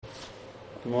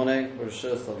Good morning, Rosh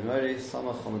Hashanah,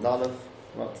 Samach Hamad Aleph.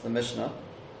 We're up to the Mishnah.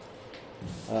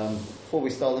 Before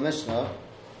we start the Mishnah,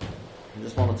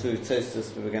 just one or two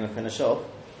Tosfos we were going to finish off.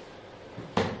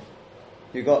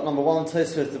 You got number one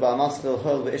Tosfos about Maskil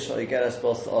Hol V'Isha Igeres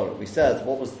Bos Or. We said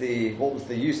what was the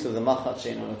use of the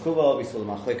Machat on the Kuva. We saw the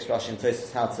Machlokes Rashi and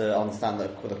Tosfos how to understand the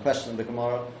question of the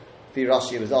Gemara. Fi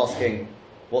Rashi was asking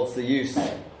what's the use,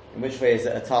 in which way is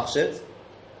it a tachshit?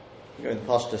 We go into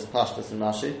Pashtus and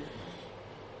Rashi.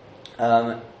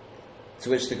 To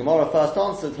which the Gemara first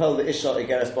answered, "Hold the Isha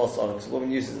Igeres Bos Or," because the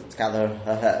woman uses it to gather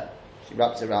her hair. She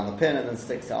wraps it around the pin and then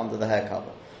sticks it under the hair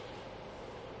cover.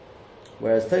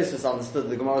 Whereas Tosfos understood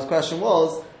the Gemara's question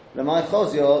was, Lemay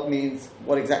Chozio means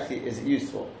what exactly is it used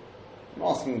for? I'm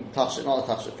asking touch it, not a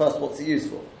touch it. First, what's it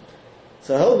used for?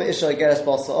 So Hold the Isha Igeres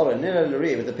Bos Or, Nira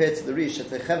L'Ri, it appeared to the Rish,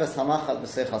 Shetecheves Hamachat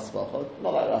B'Seichas Bachod,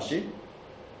 not like Rashi.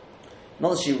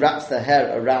 Not that she wraps the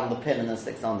hair around the pin and then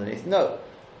sticks it underneath. No.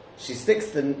 She sticks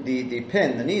the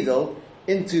pin, the needle,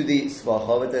 into the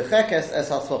svacha with the chekes es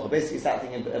ha-svacha. Basically, it's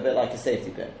acting a bit like a safety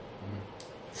pin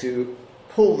to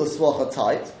pull the svacha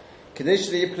tight.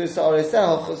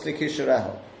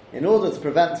 In order to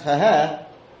prevent her hair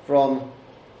from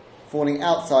falling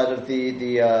outside of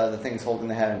the things holding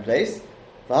the hair in place.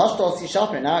 Now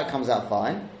it comes out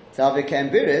fine. Now it's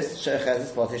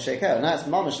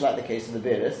mamish like the case of the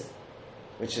biris,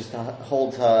 which is to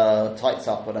hold her tights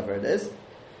up, whatever it is.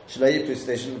 They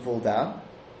shouldn't fall down.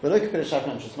 But look at the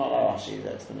Shakran, it's not like Rashi,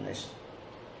 the explanation.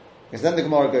 Because then the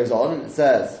Gemara goes on and it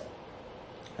says,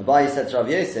 Abayi said to Rav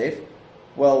Yosef,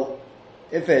 well,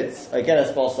 if it's a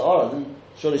Geres Bos Or, then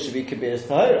surely it should be Kibiris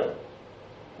Tahora.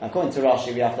 According to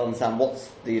Rashi, we have to understand what's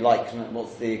the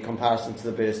comparison to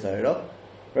the Biris Tahora.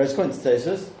 Whereas according to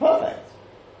Tosfos, perfect.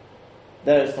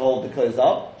 There it's to hold the clothes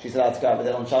up. She's allowed to go out with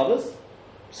it on Shabbos.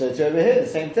 So to over here, the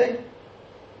same thing.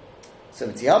 So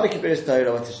V'tihabi Kibiris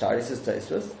Tahora with Tishtari, says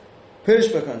Tosfos. Pirish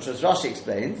B'Konshos, Rashi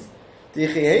explains,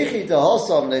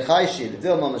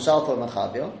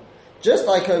 just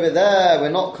like over there, we're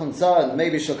not concerned,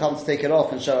 maybe she'll come to take it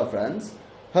off and show her friends.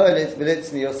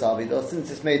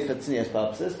 Since it's made for tznius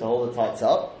purposes, to hold the tights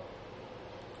up.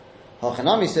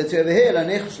 Hachanami said to over here,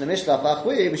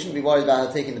 we shouldn't be worried about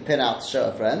her taking the pin out to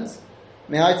show her friends.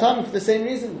 For the same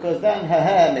reason, because then her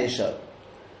hair may show.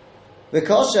 The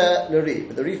kosher l'ri,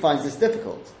 but the Ri finds this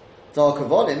difficult. Because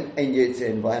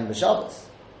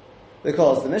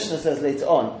the Mishnah says later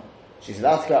on, she's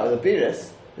allowed to go out with a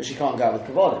biris, but she can't go out with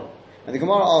kavolim. And the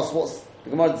Gemara asks, the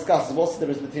Gemara discusses what's the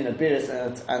difference between a biris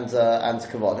and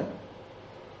kavolim.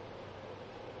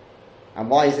 And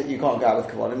why is it you can't go out with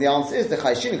kavolim? The answer is the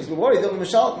chayshin, because we're worried that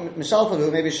Mishalfahu,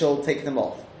 maybe she'll take them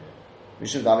off.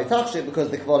 Mishum davi tachshit, because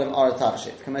the kavolim are a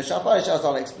tachshit. As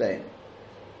I'll explain.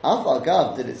 Afal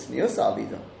Gav did it tznius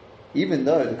abida, even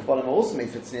though the kavalim are also made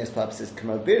for tznius purposes,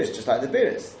 kamo biris, just like the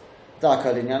biris.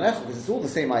 Because it's all the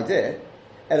same idea.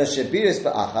 Ela shebiris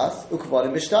ba'achas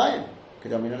ukavalim b'shtayim.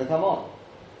 Kedamina to come on.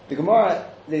 The Gemara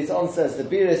later on says the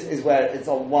biris is where it's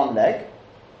on one leg,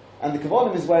 and the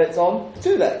kavalim is where it's on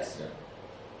two legs. Yeah.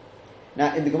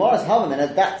 Now in the Gemara's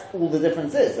Havaminah, that's all the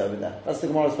difference is over there. That's the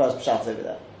Gemara's first pshat over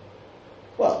there.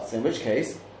 Well, so in which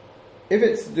case, if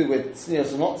it's to do with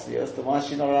tznius or not tznius, then why is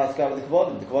she not allowed to go with the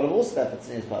kavalim? The kavalim are also there for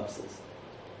tznius purposes.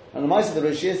 And the Maisa of the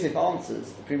Rosh Yosef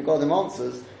answers, the Pri Megadim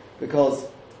answers, because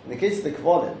in the case of the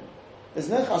kavalim, there's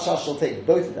no chashash she'll take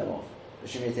both of them off, but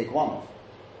she may take one off.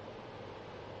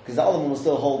 Because the other one will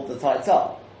still hold the tights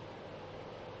up.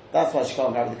 That's why she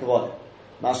can't go with the kavalim.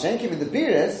 Mashenki with the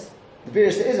biris there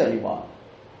is only one.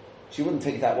 She wouldn't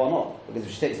take that one off, because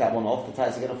if she takes that one off, the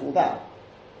tights are going to fall down.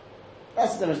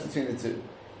 That's the difference between the two.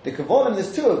 The kavolim,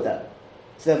 there's two of them.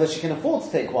 So therefore she can afford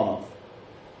to take one off.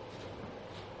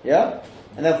 Yeah?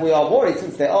 And therefore we are worried,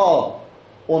 since they are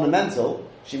ornamental,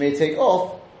 she may take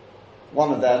off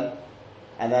one of them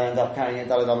and then end up carrying it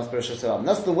Daled Amos B'Rosh Hashanah. And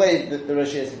that's the way that the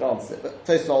Rosh Yosef answers it. But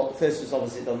Tosfos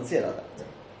obviously doesn't see it like that.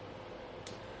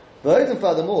 But even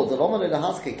furthermore, the Roman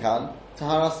Haske can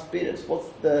Taharas Biris.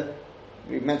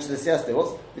 We mentioned this yesterday,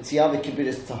 what's the Tiyavi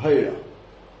Kibiris Tahora?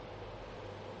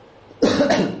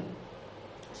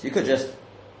 So you could just,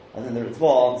 and then the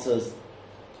Ritva answers,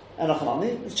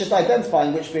 Enochamami, it's just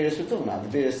identifying which biris we're talking about.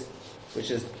 The biris,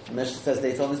 which is, the Mishnah says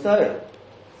later on, is Tahora.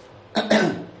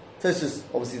 Tosfos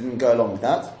obviously didn't go along with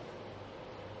that.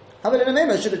 However, in a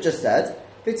memo, should have just said,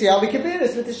 V'tiyavi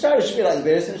Kibiris, with the Shari should be like the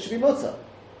biris and it should be Mutter.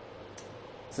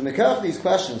 So Mekach these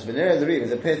questions, V'nira the Ri,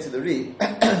 as appeared to the Ri,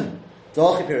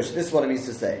 Dochi Pirish, this is what it means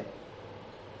to say.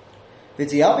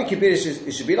 V'tiyavi Kibiris,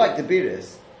 it should be like the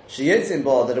biris. She is in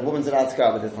bar that a woman's allowed to go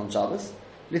out with it on Shabbos.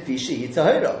 Lifishi hi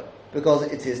tahora, because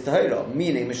it is tahora,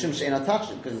 meaning mishum she'ena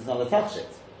tachshit, because it's not a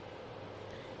tachshit.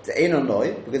 De'eno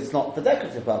noi, because it's not for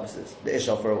decorative purposes, the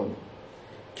ishal for a woman.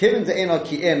 Kivin de'eno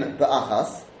ki'im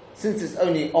be'achas, since it's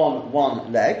only on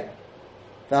one leg,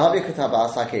 v'havi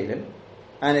k'tabas ha'kelim,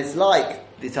 and it's like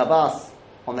the tabas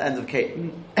on the end of the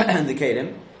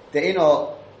kelim,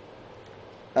 de'eno,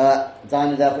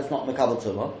 therefore it's not mekabel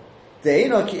tumah.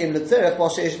 De'eno ki'im l'tzerech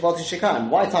b'al shekan.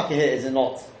 Why taka here is it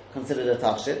not considered a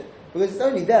tachshit? Because it's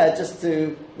only there just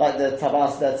to, like the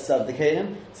tabas there to serve the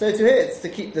kelim, so to here it's to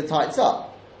keep the tights up.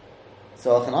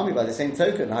 So Achanami, by the same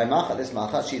token, this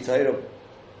macha, she tahir,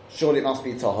 surely it must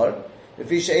be tahor. If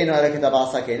because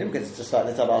it's just like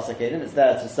the tabas kelim, it's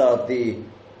there to serve the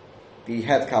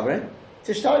head covering.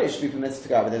 Tishtari should be permitted to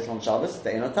go with this on Shabbos.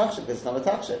 They not tachshit because it's not a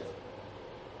tachshit.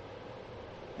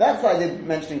 That's why they're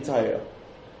mentioning tahira.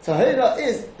 Tahira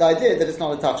is the idea that it's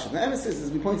not a tachshit. The emphasis,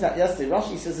 as we pointed out yesterday,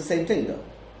 Rashi says the same thing though.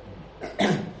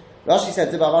 Rashi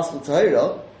said, "Dibavas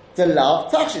tahira, the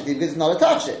lav tachshit because it's not a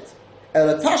tachshit."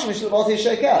 It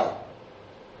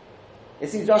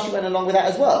seems Rashi went along with that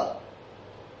as well.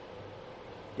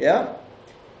 Yeah?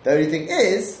 The only thing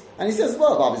is, and he says as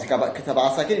well, he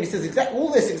says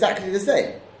all this exactly the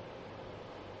same.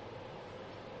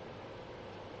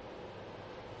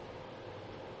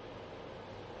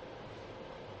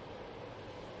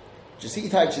 Jasiki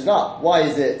touches up. Why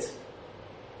is it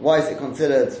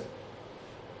considered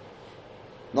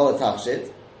not a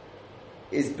tachshit?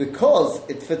 Is because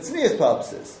it's for tznius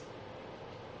purposes.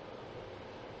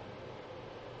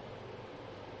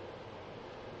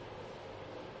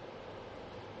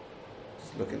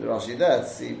 Just look at the Rashi there to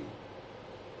see if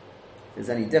there's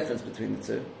any difference between the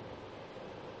two.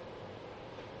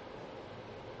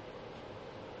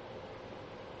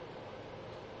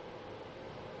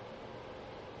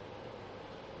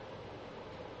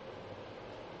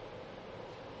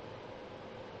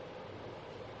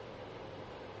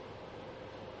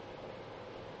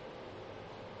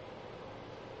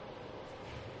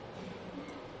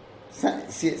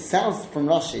 See, it sounds from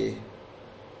Rashi,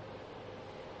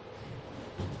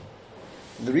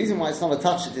 the reason why it's not a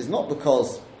tachshit is not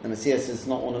because the Messias is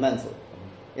not ornamental.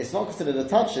 It's not considered a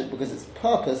tachshit because its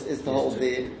purpose is to hold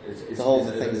the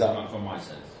things up. From my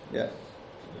sense. Yeah. To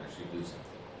actually do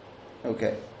something.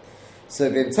 Okay.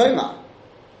 So V'imtoma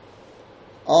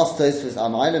asked Tosfos,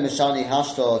 Amayla Mishani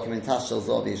Hashto Kimin Tashel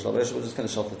Zobi Shlovish. We'll just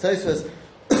finish off the Tosfos.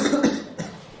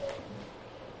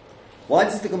 Why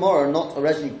does the Gemara not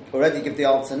already give the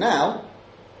answer now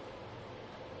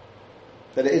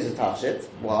that it is a tachshit?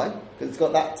 Why? Because it's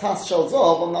got that tas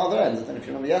sholzov on the other end. And if you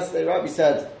remember yesterday, right, we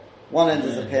said one end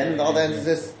is a pin, and the other end is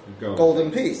this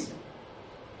golden piece.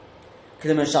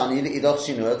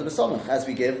 As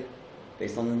we give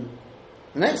based on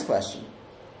the next question.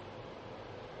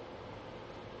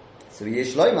 So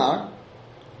Yesh Loimar,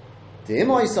 if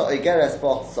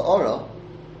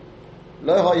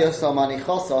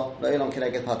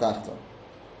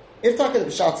Taka the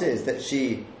Pshat is that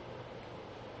she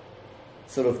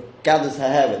sort of gathers her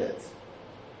hair with it,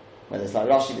 whether it's like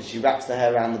Rashi that she wraps the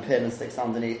hair around the pin and sticks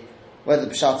underneath, whether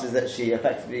the Pshat is that she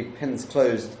effectively pins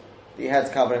closed the head's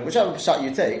covering, whichever Pshat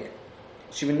you take,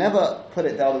 she would never put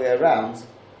it the other way around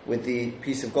with the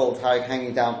piece of gold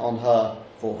hanging down on her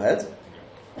forehead.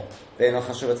 It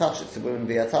wouldn't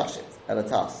be a tachshit, at a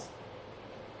tas.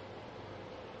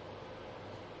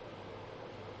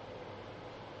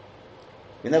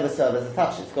 We never serve as a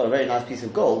tachshit. It's got a very nice piece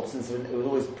of gold, since it would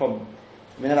always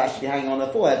we never actually be hanging on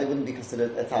her forehead, it wouldn't be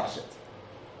considered a tachshit.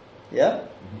 Yeah?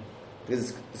 Mm-hmm.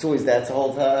 Because it's always there to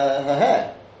hold her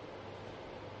hair.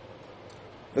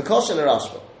 The kosher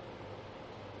l'rashba.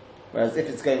 Whereas if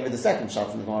it's going with the second shot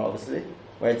in the Gemara, obviously,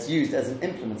 where it's used as an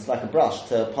implement, it's like a brush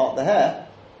to part the hair,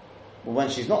 well, when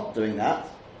she's not doing that,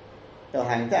 it'll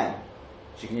hang down.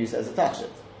 She can use it as a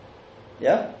tachshit.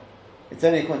 Yeah? It's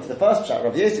only according to the first pshat,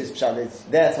 Rav Yosef's pshat, it's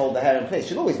there to hold the hair in place.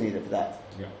 She'll always need it for that.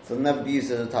 Yeah. So it'll never be used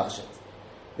as a tachshit.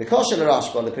 The kosher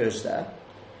l'rashba, the pirush there,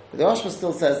 but the Rashba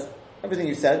still says, everything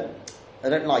you said, I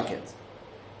don't like it.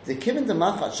 The kivin de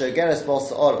machat she'geres b'al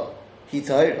sa'ora, hi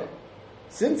tahira.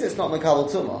 Since it's not mekabel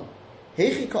tumah,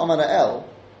 heichi ka'amara el,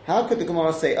 how could the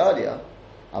Gemara say earlier,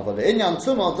 aval le'inyan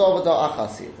tumah da'vada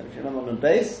achasit? And if you remember on the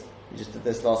base, we just did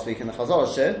this last week in the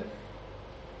Chazorah show,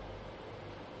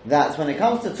 that when it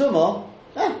comes to tumah,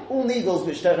 all needles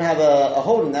which don't have a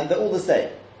hole in them, they're all the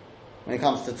same. When it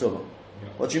comes to tumah. Yeah.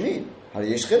 What do you mean?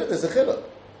 There's a chiluk.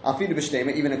 Afilu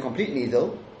b'shtema, even a complete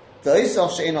needle, the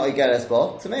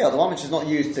one which is not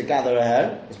used to gather a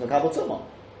hair is mekabel tumah.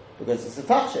 Because it's a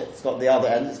tachshit. It's got the other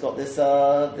end, it's got this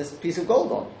piece of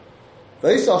gold on.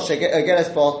 Whereas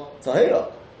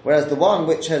the one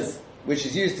which is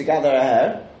used to gather a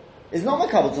hair, is not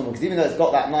makabel tumah, because even though it's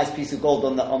got that nice piece of gold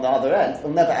on the other end,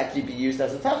 it'll never actually be used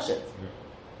as a tachshit.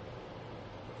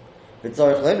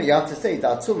 V'tzorich you have to say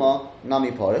that tumah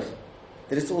nami porich,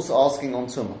 that it's also asking on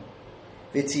tumah.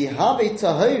 V'tihavi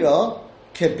tahira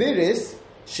kebiris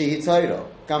shehi tahira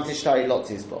gam tishtari lot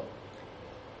tizbo.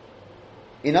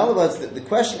 In other words, the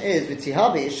question is,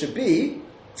 v'tihavi, it should be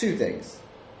two things.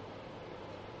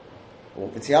 Or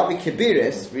v'tihavi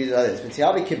kebiris, read it like this,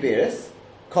 v'tihavi kebiris,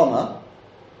 comma,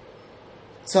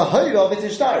 tahira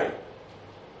v'tishtari.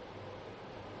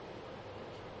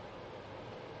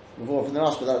 Before from the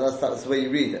Rashi, but that's the way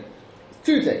you read it.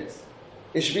 Two things.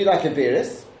 It should be like a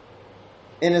biris,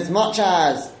 in as much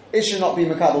as it should not be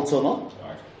makabel tumah.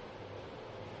 Right.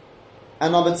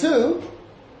 And number two,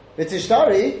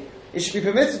 v'tishtari, it should be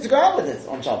permitted to go out with it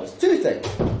on Shabbos. Two things.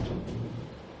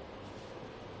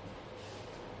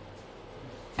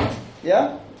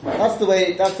 Yeah? That's the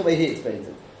way he explains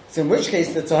it. So in which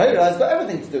case the Tahira has got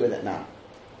everything to do with it now.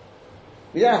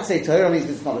 We don't have to say Tahira means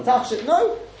it's not a tachshit.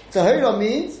 No. Tahira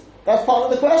means that's part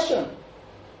of the question.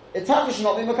 A tachshit should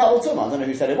not be makabel tumah. I don't know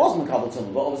who said it was makabel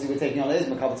tumah, but obviously we're taking on it is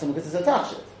makabel tumah because it's a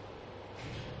tachshit.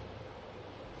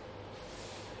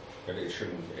 But it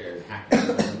shouldn't, it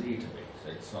doesn't need to be,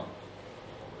 so it's not.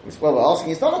 Well, we're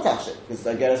asking it's not a tachshit because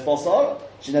the Geras Basar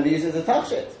she never uses a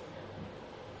tachshit.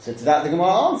 So to that the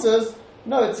Gemara answers,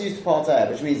 no, it's used to parter,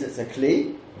 which means it's a kli.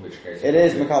 In which case It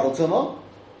is makabel tumah.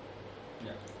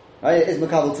 Yeah. Right, it is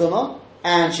makabel tumah,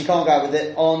 and she can't go out with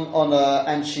it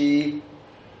and she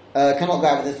cannot go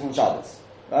out with it on Shabbos.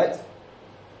 Right.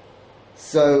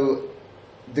 So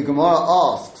the Gemara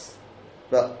asks,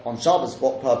 but on Shabbos,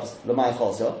 what purpose l'may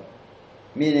chosya?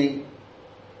 Meaning,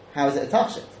 how is it a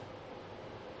tachshit?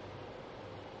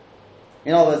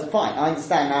 In other words, fine, I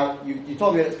understand now. You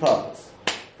told me its purpose.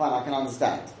 Fine, I can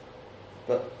understand.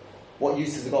 But what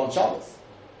use has it got on Shabbos?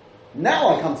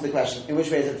 Now I come to the question: in which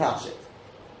way is it a tachshit?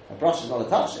 A brush is not a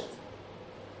tachshit.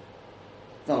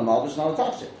 It's not a marble, it's not a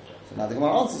tachshit. So now the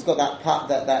Gemara answer has got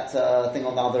that thing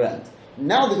on the other end.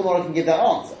 Now the Gemara can give that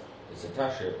answer. It's a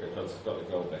tashir because it's got the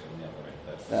gold bit on the other end.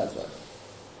 That's right.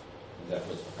 And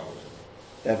therefore it's makabel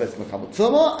tumah. Therefore it's makabel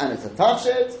tumah and it's a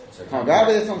tachshit. So Can't go out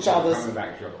with it on Shabbos. Coming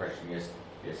back to your question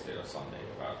yesterday or Sunday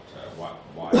about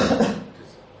why does the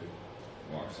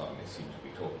Gemara suddenly seem to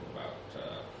be talking about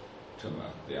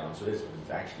tumah? The answer is because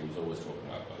it actually was always talking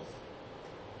about both.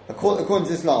 According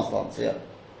to this last answer,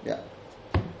 yeah.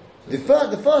 The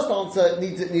first answer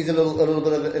needs a little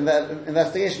bit of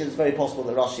investigation. It's very possible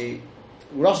that Rashi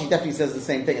definitely says the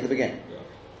same thing at the beginning. Yeah.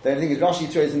 The only thing is Rashi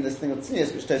throws in this thing of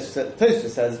tznius, which Tosfos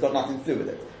says has got nothing to do with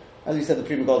it. As we said, the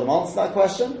Prima Goldem answers that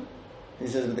question. He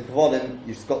says with the Kavodim,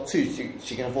 you've got two,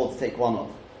 she can afford to take one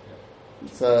off. Yeah.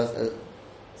 It's a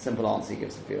simple answer he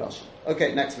gives to Rashi.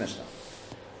 Okay, next Mishnah.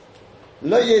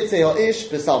 Lo yitzei ha'ish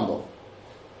b'sandal.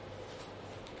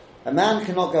 A man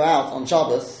cannot go out on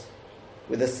Shabbos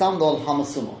with a sandal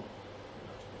hamasuma.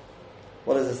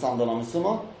 What is a sandal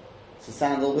hamasuma? It's a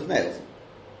sandal with nails.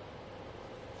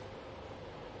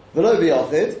 V'lo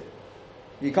b'yachid,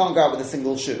 you can't go out with a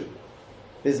single shoe.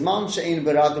 Bizman she'ein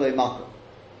b'raglei makkah.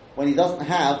 When he doesn't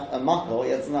have a makkah, he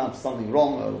doesn't have something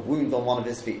wrong, a wound on one of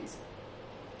his feet.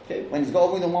 Okay, when he's got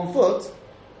a wound on one foot,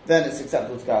 then it's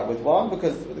acceptable to go out with one,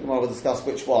 because the Gemara will discuss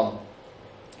which one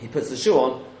he puts the shoe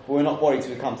on, but we're not worried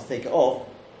till we come to take it off.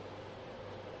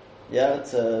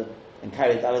 And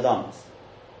carry it aladamas.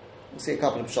 We'll see a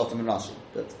couple of pshatim in Rashi,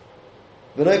 but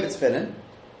v'lo b'tefillin,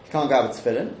 you can't go out with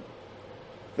tefillin.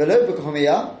 V'lo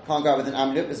b'kochomiyah, can't go out with an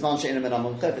amulet. B'zman she'einu min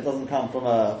hamumcha, if it doesn't come from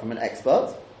an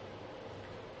expert.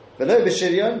 V'lo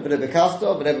b'shiryon, v'lo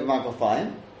b'kasto, v'lo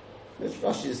b'mankofayim, which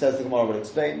Rashi just says the Gemara will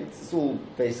explain. It's all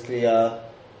basically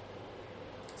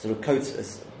sort of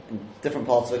coats in different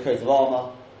parts of a coat of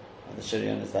armour. And the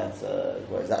shiryon is that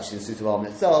where it's actually the suit of armour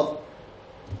itself.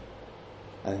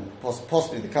 And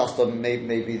possibly the custom may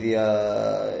be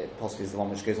the possibly is the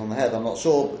one which goes on the head. I'm not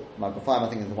sure, but microphone I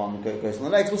think is the one that goes on the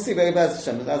legs. We'll see.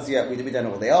 As yet we don't know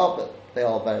what they are, but they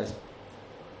are various.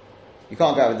 You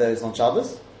can't go out with those on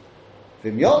Shabbos.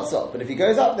 V'im yotzah, but if he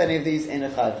goes up with any of these in a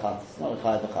chayav chatzis, not a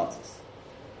chayav chatzis.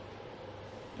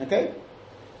 Okay.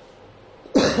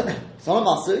 It's not a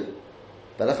masu,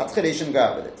 but a chatzchid you shouldn't go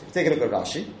out with it. If you take a look at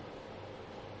Rashi,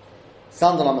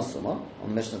 sandal amasuma on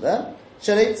the Mishnah there.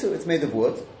 Shareitzu, it's made of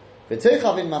wood.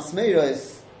 V'techavim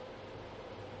masmeiros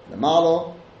the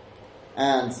malo,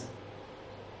 and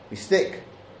we stick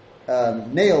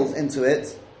nails into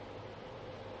it.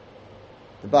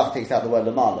 The Bach takes out the word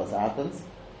lamalo as it happens,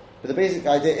 but the basic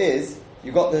idea is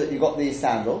you got the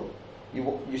sandal,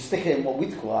 you stick it in what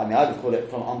we'd call, I would call it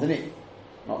from underneath,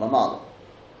 not lamalo.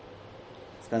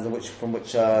 Depends on from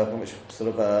which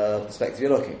sort of perspective you're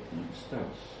looking.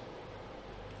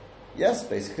 Yes,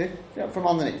 basically, yeah, from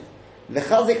underneath.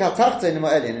 Lechazik hatachton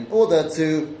ma'elin, in order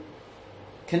to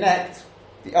connect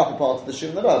the upper part of the shoe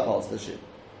and the lower part of the shoe.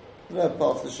 The lower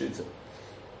part of the shoe too.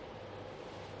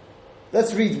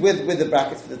 Let's read with the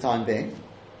brackets for the time being.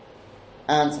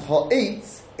 And ha'it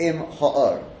im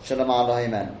ha'or shalamar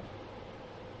lahimen.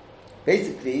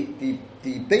 Basically,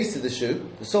 the base of the shoe,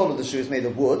 the sole of the shoe is made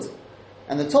of wood,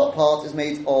 and the top part is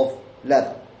made of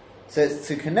leather. So it's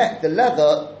to connect the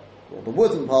leather, or the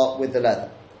wooden part, with the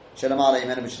leather. Shalamar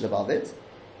lahimen, which is above it.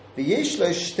 V'yesh lo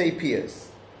shtei piyos.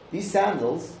 These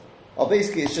sandals are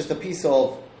basically, it's just a piece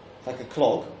of, like a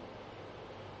clog,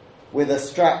 with a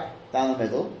strap down the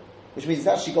middle, which means it's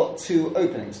actually got two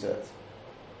openings to it.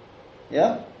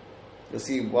 Yeah? You'll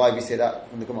see why we say that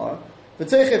from the Gemara.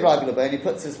 And he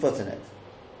puts his foot in it.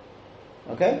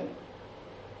 Okay?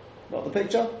 Got the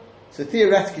picture? So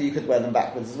theoretically you could wear them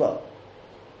backwards as well.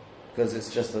 Because it's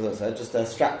just, as I said, just a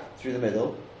strap through the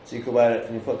middle. So you could wear it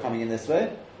from your foot coming in this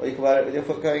way, or you could wear it with your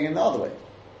foot going in the other way.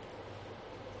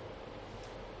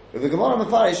 With the Gemara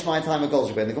Mefarish, my time of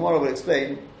Goldshabe, the Gemara will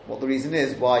explain what the reason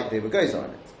is why they were gozer on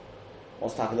it.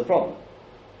 What's tackle the problem?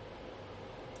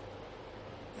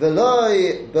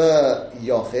 V'loi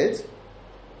b'yochid.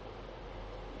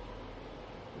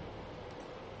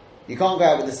 You can't go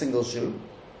out with a single shoe.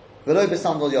 V'loi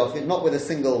b'sandal yochid, not with a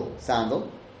single sandal.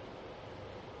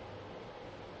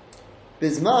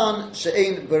 Bizman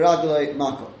she'ein b'ragloi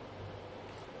makom.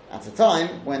 At a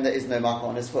time when there is no makom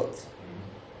on his foot.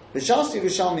 B'shasti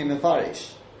Yerushalmi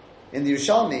Mefarish. In the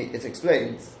Yerushalmi, it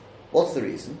explains what's the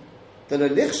reason.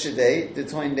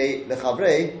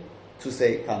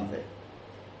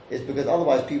 It's because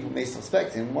otherwise people may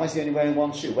suspect him. Why is he only wearing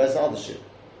one shoe? Where's the other shoe?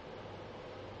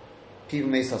 People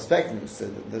may suspect him. So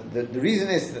the reason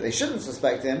is that they shouldn't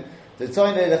suspect him. He's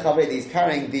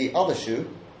carrying the other shoe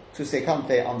to say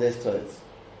kamte on his toes.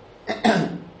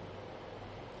 And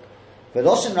the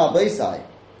Lashon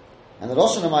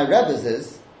of my Rebbes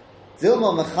is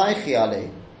Dilma mechaychi alei.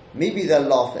 Maybe they'll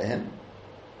laugh at him.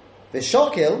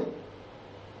 V'shokil,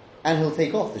 and he'll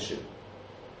take off the shoe.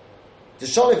 The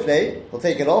sholiflei, he'll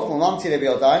take it off, and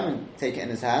take it in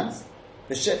his hands.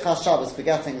 V'shechas Shabbos,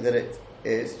 forgetting that it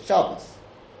is Shabbos.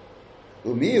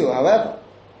 Umiyu, however,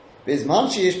 bizman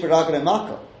sheyish b'ragel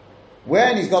makkah,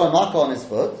 when he's got a makkah on his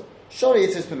foot, surely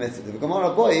it is permitted. The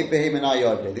Gemara boy behemenai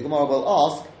yogle. The Gemara will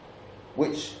ask,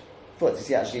 which foot is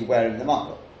he actually wearing the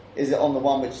makkah? Is it on the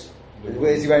one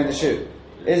where is he wearing the shoe?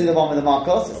 Is it the one with the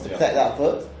makkah, so it's to protect that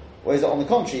foot? Or is it on the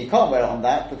contrary, you can't wear it on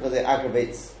that because it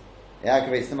aggravates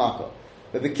the makkah.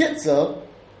 But B'kitzur,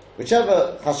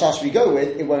 whichever chashash we go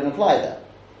with, it won't apply there.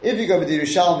 If you go with the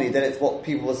Yerushalmi, then it's what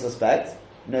people will suspect.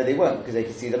 No, they won't, because they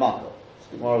can see the makkah.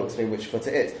 So tomorrow will explain which foot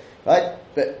it is. Right?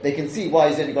 But they can see why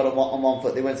he's only got it on one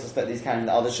foot. They won't suspect he's carrying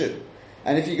the other shoe.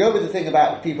 And if you go with the thing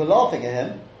about people laughing at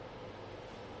him,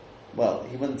 well,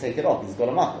 he wouldn't take it off, because he's got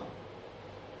a makkah.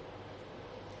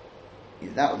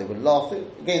 Either that or they would laugh.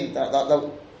 Again, that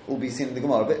will be seen in the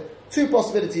Gemara. But two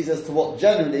possibilities as to what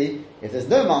generally, if there's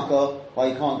no makkah, why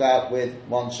you can't go out with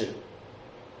one shoe.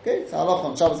 Okay, so halach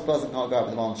on Shabbos, a person can't go out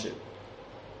with one shoe.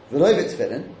 V'lo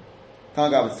v'tefillin,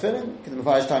 can't go out with tefillin, because the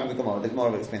Mefarish time of the Gemara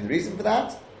will explain the reason for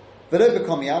that. V'lo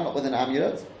v'komiyah, not with an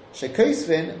amulet.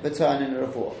 Shekoisvin v'turnin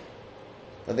refuah,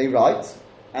 that they write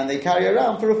and they carry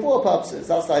around for refuah purposes.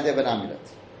 That's the idea of an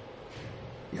amulet.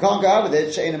 You can't go out with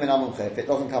it, she'ena min ha-mumcha, if it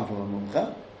doesn't come from a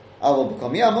mumcha. Avol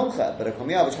b'komiyah mumcha, but a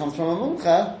komiyah which comes from a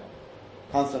mumcha,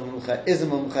 is a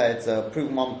mumcha, it's a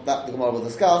proven one that the Gemara will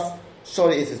discuss.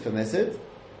 Surely it is permitted.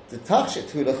 The tachshit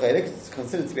to l'chayla, because it's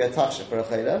considered to be a tachshit for a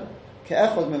chayla,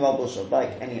 ke'echod mimal bushel,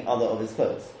 like any other of his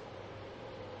clothes.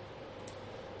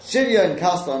 Shivya and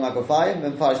Kastor and Magofayim,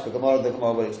 then Farish the Gemara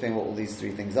will explain what all these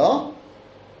three things are.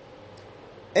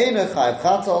 Eino chayav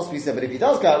chatos, we said, but if he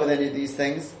does go out with any of these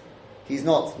things, he's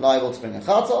not liable to bring a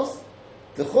chatos.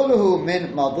 The chuluhu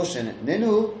min malbushin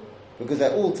ninhu, because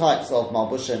they're all types of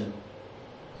malbushin.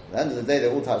 At the end of the day,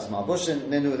 they're all types of malbushin.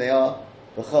 Ninhu, they are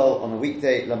b'chol on a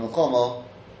weekday, lamilchomo,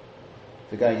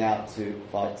 for going out to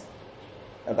fight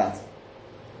a battle.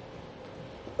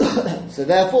 So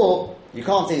therefore, you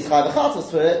can't say he's chayav chatos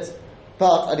for it,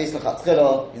 but at least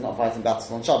l'chatchila, he's not fighting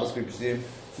battles on Shabbos, we presume.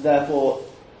 So therefore,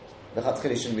 the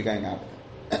chatchila shouldn't be going out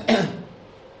with him.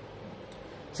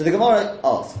 So the Gemara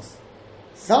asks,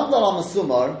 Sandal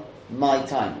Amasumar, my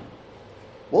time.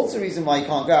 What's the reason why you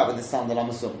can't go out with the Sandal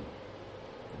Amasumar?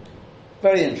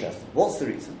 Very interesting. What's the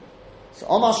reason? So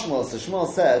Omar Shmuel, so Shmuel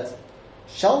said,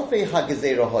 Shalfei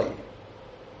Hagazera Hoy.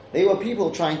 They were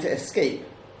people trying to escape.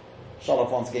 Shalaf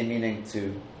once again meaning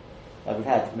to like we've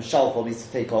had Mishalfol needs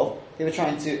to take off, they were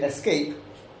trying to escape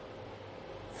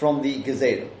from the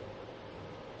Gezerah.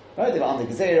 Right? They were under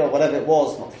Gezerah, or whatever it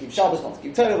was, not to keep Shabbos, not to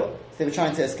keep Torah, so they were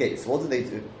trying to escape. So what did they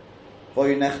do?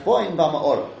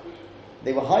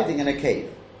 They were hiding in a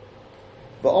cave.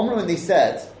 But Omru, when they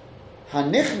said,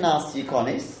 Hanichnas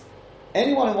Yikonis,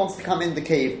 anyone who wants to come in the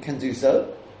cave can do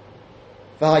so.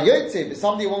 But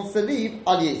somebody who wants to leave,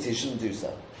 Al Yetzi shouldn't do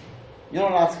so. You're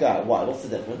not allowed to go out. Why? What's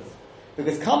the difference?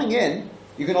 Because coming in,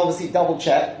 you can obviously double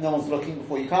check, no one's looking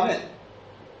before you come in.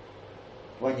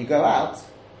 When you go out,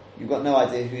 you've got no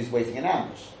idea who's waiting in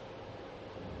ambush.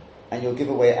 And you'll give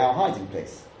away our hiding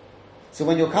place. So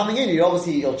when you're coming in,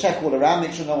 you'll check all around,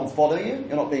 make sure no one's following you,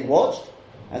 you're not being watched,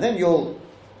 and then you'll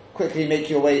quickly make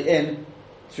your way in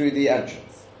through the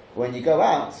entrance. When you go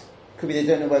out, could be they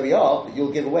don't know where we are, but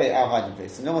you'll give away our hiding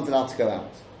place. So no one's allowed to go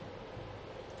out.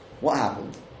 What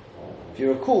happened? If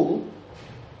you recall,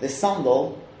 this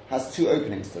sandal has two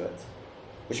openings to it,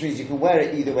 which means you can wear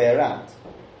it either way around.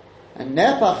 And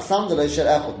Nepach sandal shel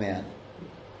echad me'en.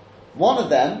 One of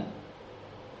them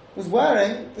was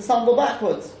wearing the sandal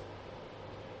backwards.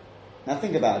 Now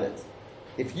think about it.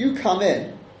 If you come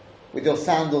in with your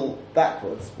sandal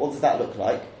backwards, what does that look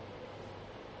like?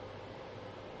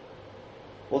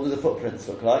 What do the footprints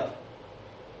look like?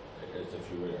 As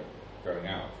if you were going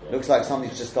out. Right? Looks like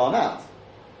somebody's just gone out.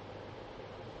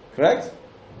 Correct?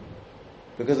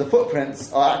 Because the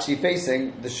footprints are actually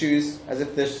facing the shoes as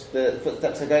if the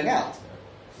footsteps are going out.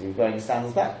 So you're wearing your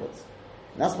sandals backwards.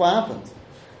 And that's what happened.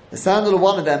 The sandal of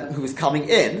one of them who was coming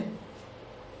in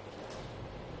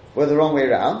were the wrong way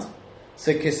around.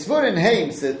 So Kisvurin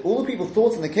Haim said, all the people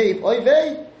thought in the cave, Oy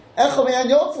vey, Echo me'an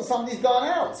yotza, somebody's gone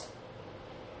out.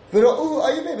 But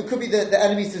it could be the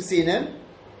enemies have seen him.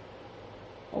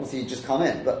 Obviously, he'd just come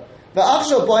in. But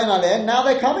now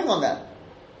they're coming on them.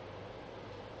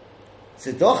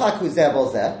 So they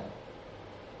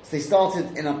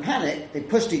started in a panic, they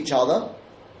pushed each other.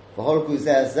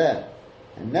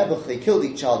 And Nebuch, they killed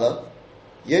each other.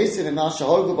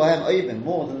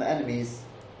 More than the enemies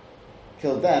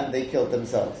killed them, they killed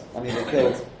themselves. I mean, they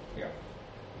killed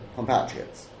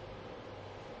compatriots.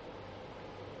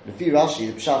 The Fi Rashi,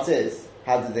 the pshat is,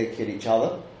 how did they kill each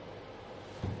other?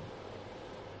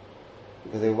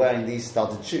 Because they were wearing these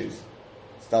studded shoes,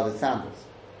 studded sandals.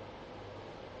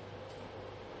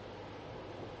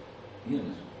 Yes,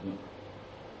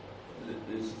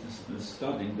 the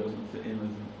studding doesn't fit in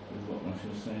with what Rashi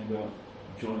was saying about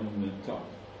joining the top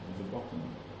with the bottom.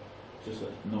 Just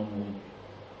like normal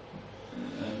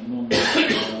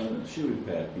shoe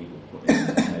repair people put in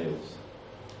nails.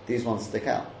 These ones stick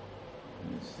out.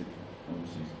 And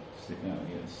obviously stick out,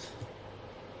 yes.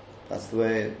 That's the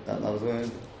way. That was the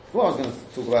way. Well, I was going to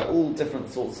talk about all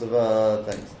different sorts of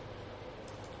things.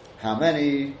 How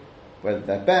many? Whether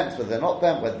they're bent, whether they're not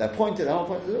bent, whether they're pointed, they're not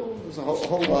pointed. There's a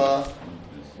whole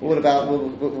all about.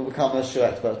 We'll become a shoe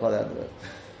experts by the end of it.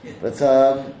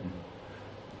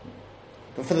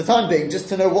 But for the time being, just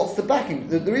to know what's the backing,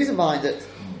 the reason behind it.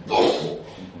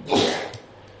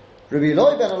 Rabbi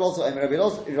Eloi ben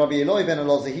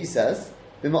Elazar, he says,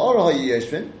 they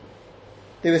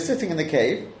were sitting in the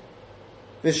cave,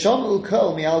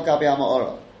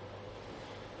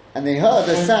 and they heard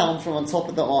a sound from on top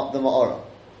of the Ma'orah.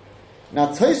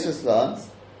 Now Tosfos learns,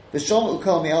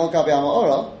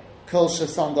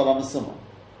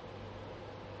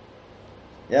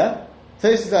 yeah?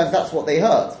 Tosfos learns that's what they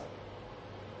heard.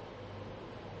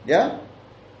 Yeah?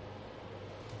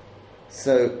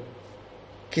 So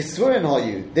Kisvurin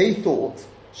Hayu, they thought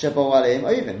Shebo Aleim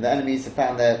Ovin, the enemies have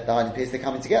found their hiding place, they're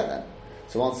coming to get them.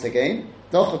 So once again,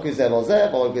 in other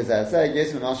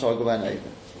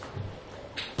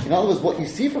words, what you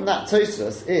see from that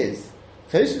Tosfos is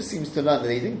Tosfos seems to learn that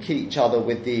they didn't kill each other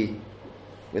with the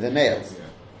nails. Yeah.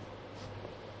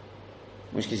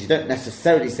 In which case you don't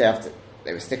necessarily say after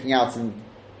they were sticking out, and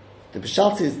the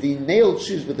Pshat is the nailed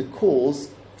shoes were the cause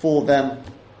for them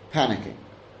panicking.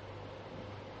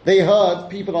 They heard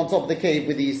people on top of the cave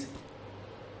with these,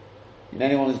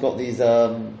 anyone who's got these,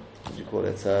 what do you call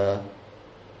it,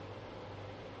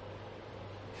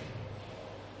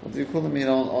 what do you call them,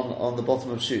 on the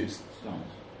bottom of shoes?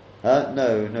 Stones.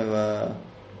 No.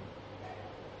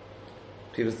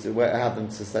 People have them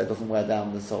to say it doesn't wear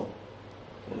down the sole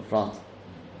or the front.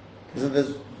 There's a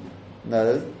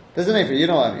name for it. You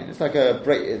know what I mean? It's like a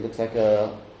break. It looks like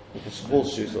a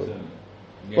sports shoe sort of.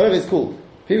 Whatever it's called.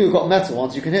 People who've got metal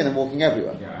ones, you can hear them walking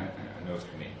everywhere. Yeah, I know what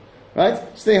you mean. Right?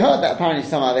 So they heard that apparently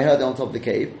somehow. They heard it on top of the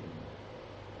cave.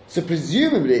 So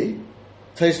presumably,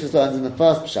 Tosfos learns in the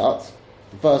first pshat,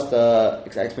 the first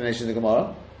explanation of the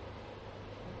Gemara.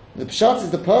 The pshat is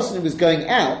the person who was going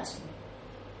out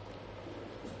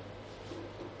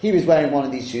he was wearing one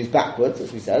of these shoes backwards,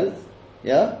 as we said,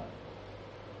 yeah?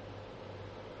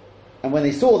 And when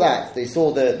they saw that, they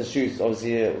saw the shoes,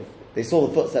 obviously, they saw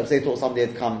the footsteps, they thought somebody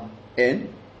had come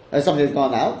in, somebody had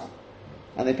gone out,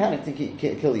 and they panicked and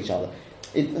killed each other.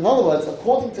 In other words,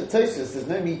 according to Tosfos, there's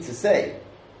no need to say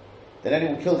that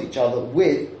anyone killed each other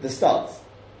with the studs.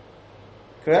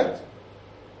 Correct?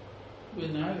 Well,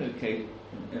 in either case,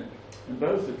 in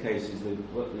both the cases,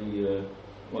 what the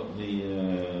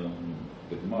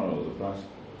Gemara or the Bryce,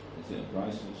 is it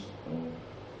Bryce's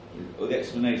or the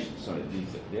explanation? Sorry,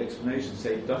 the explanation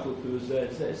say Dachuk was there.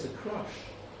 It's a crush.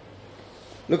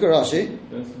 Look at Rashi.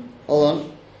 Hold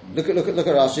on. Look at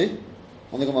Rashi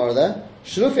on the Gemara there.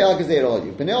 Shlufi al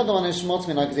Gezeirah. Bnei Adam and Shmot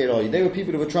min al Gezeirah. They were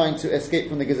people who were trying to escape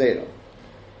from the Gezerah.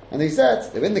 And they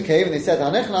were in the cave, and they said,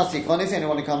 Hanechnas Yikonis,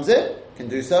 anyone who comes in can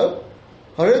do so.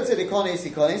 Harutz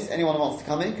Yikonis, anyone who wants to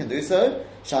come in can do so.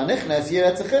 Sha'nechnes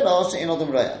Yireh Techila She'in Odom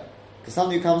Re'eh. Because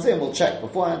somebody who comes in will check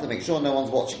beforehand to make sure no one's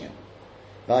watching him.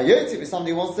 Va'yotzi, if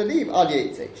somebody wants to leave, Al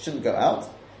Yetzi, shouldn't go out.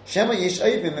 Shema Yish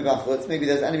Oivim Mebachutz, maybe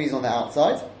there's enemies on the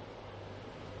outside.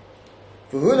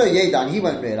 V'hula Yedan, he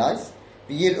won't realise.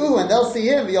 V'yir'u, and they'll see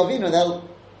him, v'yavinu,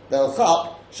 they'll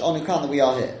chap, Sh'onu Kan, that we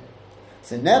are here.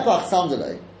 So Nepach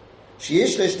Samdalei,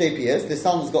 Sheyish Lishtei Piyas, the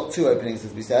sun's got two openings,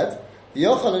 as we said.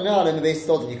 V'yochal Unar in the base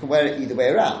stod, and you can wear it either way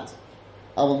around.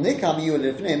 But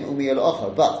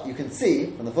you can see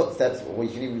from the footsteps, or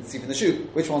you can even see from the shoe,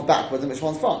 which one's backwards and which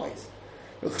one's frontways.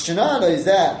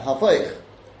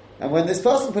 And when this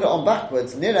person put it on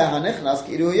backwards,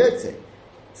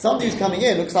 somebody who's coming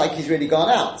in looks like he's really gone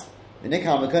out. And you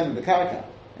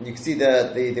can see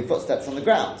the footsteps on the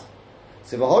ground.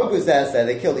 So the Horgus there,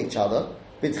 they killed each other,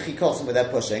 with their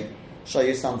pushing. Show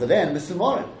you some delay and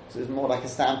Misumorin. So it was more like a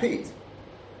stampede.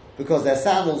 Because their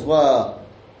sandals were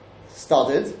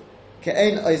studded,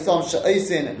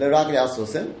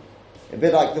 a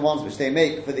bit like the ones which they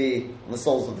make for on the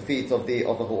soles of the feet of the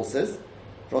horses,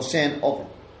 roshen of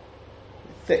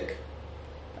thick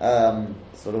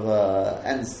sort of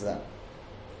ends to them.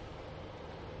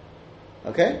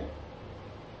 Okay?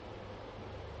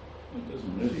 It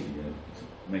doesn't really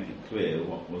make it clear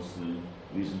what was the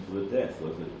reason for the death.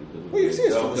 Was it because well, you see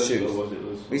it's from the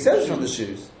shoes. We said it's from the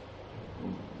shoes.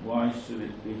 Why should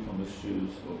it be from the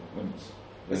shoes? When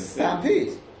it's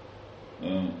stampede.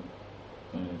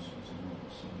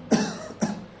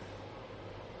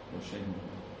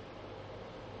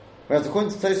 Whereas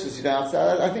according to Tosfos, you don't have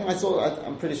to, I think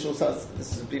I'm pretty sure this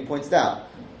has been pointed out.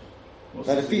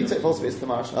 That if he took possibly it's the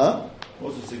marsh.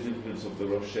 What's the significance of the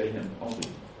Rosh Hashanah Ovi?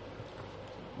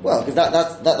 Well, because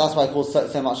that's why it caused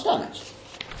so much damage.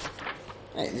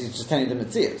 He's just telling them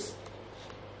it's serious.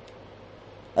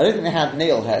 I don't think they had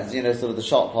nail heads, sort of the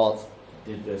sharp parts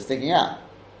sticking out.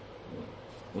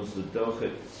 Was the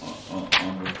dolchet on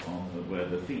where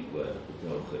the feet were, the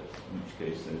dolchet, in which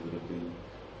case they would have been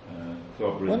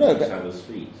clobbering each other's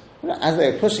feet? Well, as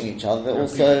they were pushing each other, they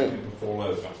also... People fall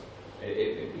over. I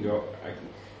can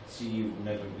see you've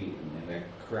never been in a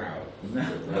crowd.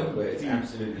 Where it's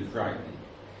absolutely frightening.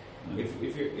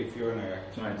 If you're in a...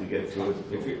 Trying to get through it.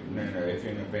 If you're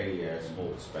in a very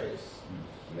small space,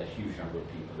 and there's a huge number of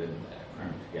people in there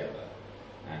crammed together,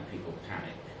 and people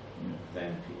panic,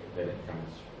 then it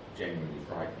becomes genuinely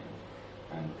frightening,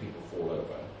 and people fall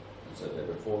over. And so they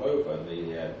would fall over, and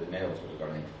the nails would have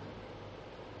gone into them.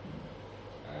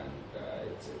 And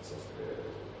it's just,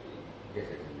 you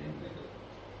get it in England,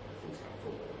 things like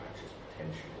football matches,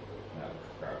 potentially, but now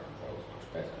the crowd control is much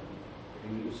better. But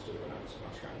you used to when I was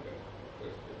much younger,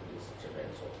 with these such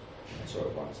events. I saw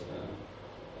it once in a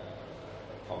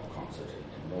pop concert in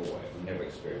Norway. We never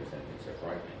experienced anything so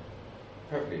frightening.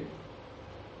 Perfectly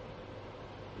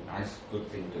nice, good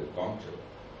thing to have gone to,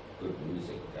 good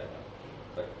music, whatever,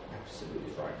 but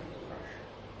absolutely frightening to crash.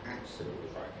 Absolutely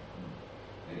frightening.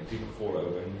 And if people fall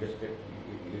over, and you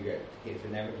get hit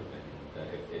inevitably.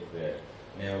 If the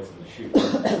nails in the shoe will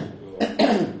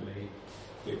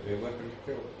be a weapon to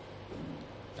kill.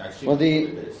 Actually,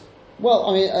 well,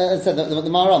 I mean, as I said, the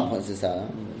Maharam points this out.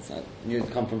 You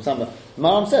come from somewhere. The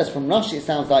Maharam says from Rashi, it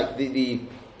sounds like the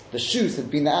shoes had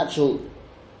been the actual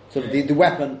sort of the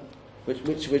weapon which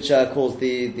caused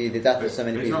the death of so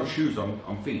many people. It's not shoes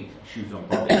on feet, shoes on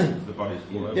bodies. The bodies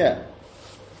fall over. Yeah.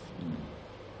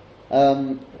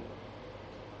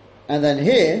 And then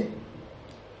here,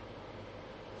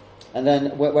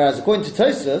 whereas according to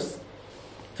Tosfos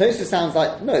sounds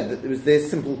like no, it was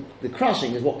the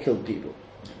crushing is what killed people.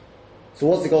 So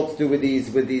what's it got to do with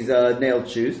these nailed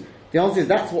shoes? The answer is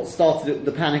that's what started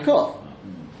the panic off.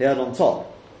 They had on top.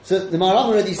 So the Maharam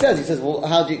already says, well,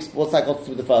 what's that got to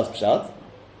do with the first pshat? So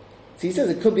he says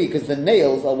it could be because the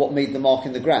nails are what made the mark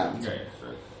in the ground. Okay,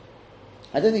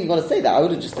 I don't think you've got to say that. I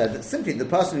would have just said that simply the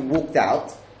person who walked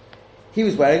out, he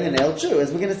was wearing a nailed shoe.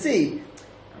 As we're going to see,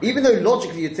 even though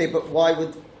logically you'd say, but why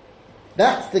would...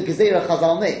 That's the Gezerah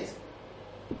Chazal made.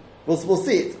 We'll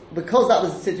see it. Because that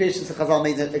was the situation that Chazal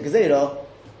made a Gezerah,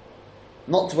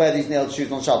 not to wear these nailed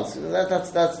shoes on Shabbos.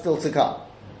 That's still to come.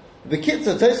 The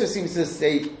Kitzur Tosfos seems to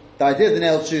say the idea of the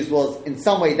nailed shoes was, in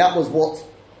some way, that was what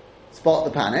sparked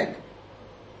the panic.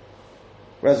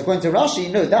 Whereas according to Rashi,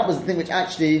 no, that was the thing which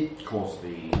actually caused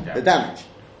the damage.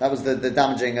 That was the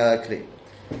damaging kli.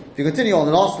 If you continue on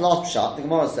the last pshat, the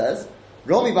Gemara says,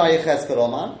 Romi bar Yechezkel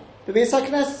Oman, the Beis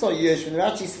HaKnesses saw Yush when they were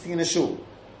actually sitting in a shul.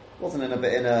 Wasn't in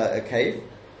a cave.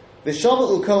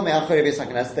 V'shamu ukol me'achori Beis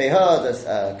HaKnesses, they heard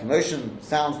a commotion,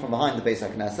 sounds from behind the Beis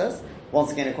HaKnesses.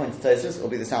 Once again, according to Tosfos, it will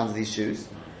be the sound of these shoes.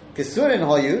 Kisurin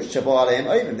hoyu shabo aleim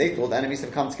oivim, they thought the enemies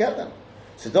have come to get them.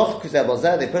 So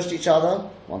they pushed each other.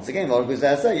 Once again, so the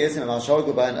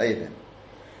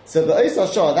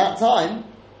Oisa Shah at that time,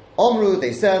 Omru,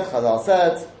 they said, Chazal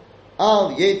said,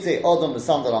 Al Yetze Odom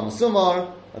B'Sandal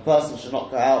HaMasumar, a person should not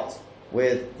go out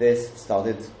with this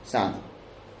studded sandal.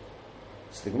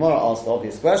 So the Gemara asked the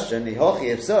obvious question,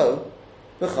 if so,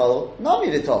 B'chol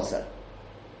Nami L'Toseh.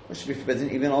 It should be forbidden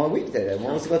even on a weekday. Then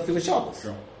what was it got to do with Shabbos?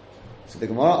 Sure. So the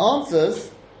Gemara answers,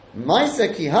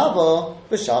 Maisa ki hava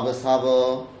v'Shabbos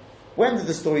hava. When did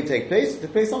the story take place? It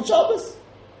took place on Shabbos.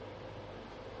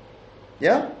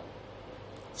 Yeah?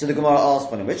 So the Gemara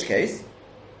asked, well, in which case,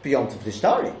 b'Yom Tov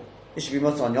Tishtari. It should be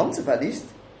mutter on Yom Tov at least.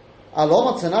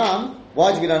 Aloma Tanam,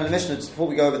 why do we learn in the Mishnah, just before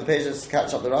we go over the pages to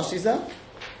catch up the Rashis there?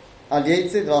 Al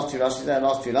Yetze, the last two Rashis there, the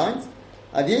last two lines.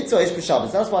 Al Yetze Ish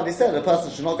b'Shabbos. That's why they said a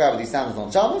person should not go out with these sandals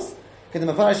on Shabbos.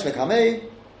 Kedem Mefarish V'Kamei.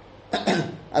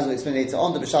 As we'll explain later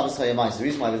on, the B'Shabbos Chayamais. The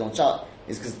reason why it was on Shabbos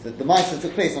is because the Maisa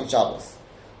took place on Shabbos.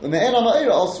 When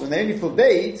also, when they only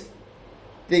forbade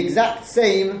the exact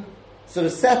same sort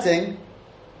of setting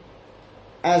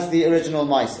as the original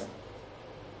Maisa.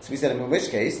 So we said, in which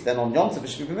case, then on Yom Tov it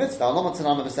should be permitted. Now,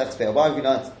 why have we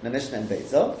learnt in the Mishnah and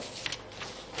Beitza?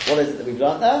 What is it that we've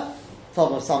learnt there?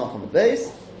 Talmud of Samach on the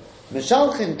base.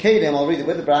 Meshalchin Kedim, I'll read it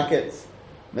with the brackets.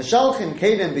 Meshalchin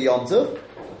Kedim b'Yom Tov.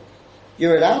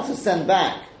 You're allowed to send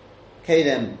back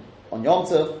Kedim on Yom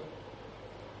Tov.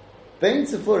 Bein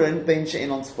Tefurin, Bein She'in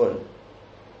on Tefurin.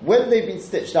 Whether they've been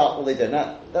stitched up or they don't.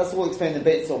 Now, that's what we'll explain in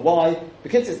Beitza. Why?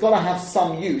 Because it's got to have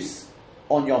some use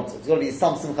on Yom Tov. There's got to be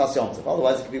some Simchas Yom Tov.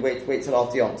 Otherwise it could be wait till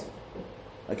after Yom Tov.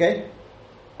 Okay?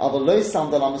 Avalo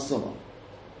Sandal Amasuma.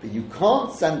 But you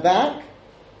can't send back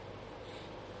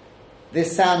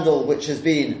this sandal which has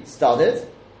been studded,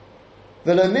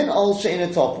 Velomin Ol She'in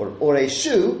Topur, or a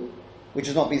shoe which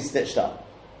has not been stitched up.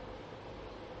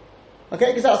 Okay?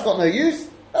 Because that's got no use.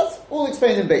 That's all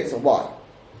explained in Beitza. Why?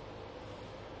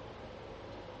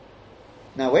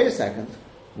 Now wait a second.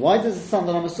 Why does the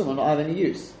Sandal Amasuma not have any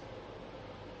use?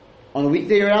 On a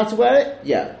weekday you're allowed to wear it?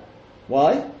 Yeah.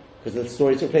 Why? Because the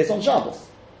story took place on Shabbos.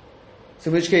 So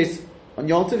in which case, on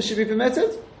Yom Tov it should be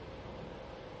permitted?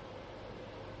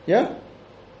 Yeah?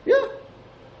 Yeah.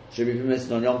 Should be permitted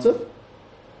on Yom Tov.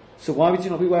 So why would you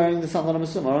not be wearing the Sandal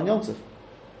Amasuma on Yom Tov?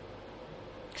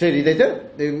 Clearly they do.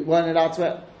 They weren't allowed to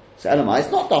wear. So Elamai,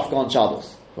 it's not dafka on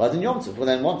Shabbos. Why then Yom Tov? Well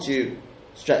then once you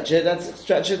stretch it, let's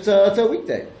stretch it to a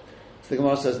weekday. So the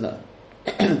Gemara says no.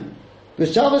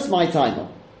 But Shabbos my time.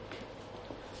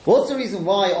 What's the reason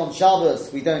why on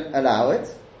Shabbos we don't allow it?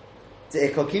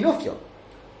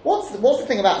 What's the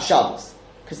thing about Shabbos?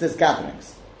 Because there's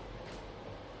gatherings.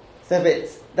 So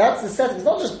that's the setting. It's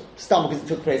not just stumble because it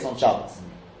took place on Shabbos.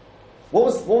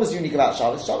 What was unique about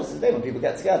Shabbos? Shabbos is the day when people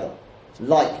get together.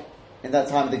 Like in that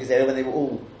time of the Gezerah when they were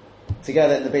all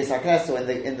together in the Beis HaKnesses or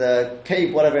in the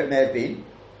cave, whatever it may have been.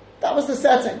 That was the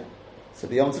setting. So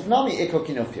the Yom Tov Nami, Ikor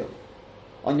Kinufyo.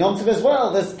 On Yom Tov as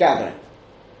well, there's gathering.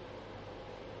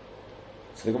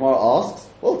 So the Gemara asks,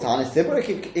 well, Tani Sibra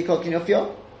Ikor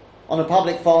Kinufyo. On a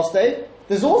public fast day,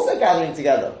 there's also gathering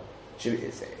together.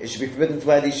 It should be forbidden to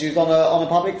wear these shoes on a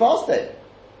public fast day.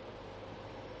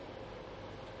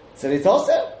 So they toss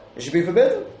it should be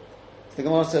forbidden. So the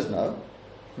Gemara says no.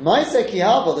 Maisa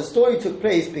Kihava, the story took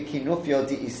place Bekinufyo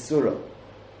di Isura.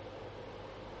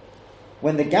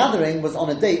 When the gathering was on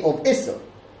a day of Isur.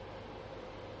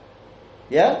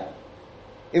 Yeah?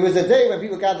 It was a day when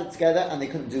people gathered together and they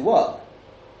couldn't do work.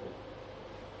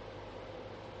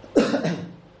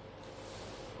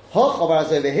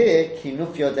 Over here,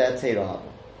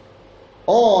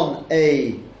 on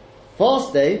a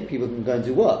fast day, people can go and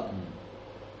do work.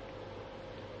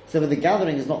 So the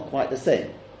gathering is not quite the same.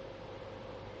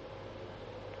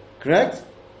 Correct?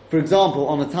 For example,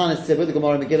 on a Tanis Sibur, the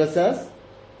Gemara Megillah says,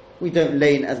 we don't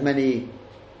lane as many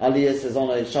aliyahs as on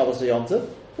a Shabbos or Yom Tov,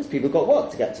 because people got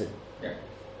work to get to. Yeah.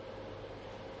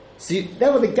 So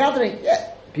there was the gathering,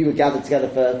 people gathered together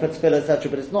for tefillah,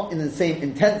 etc., but it's not in the same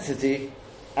intensity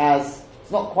as, it's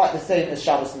not quite the same as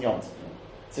Shabbos and Yom Tov.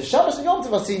 So Shabbos and Yom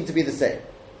Tov are seen to be the same.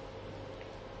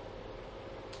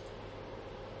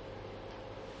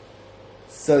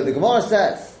 So the Gemara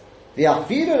says, the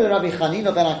Afiru Rabbi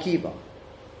Chanina ben Akiva,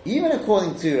 even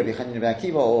according to Rabbi Chanina ben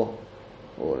Akiva or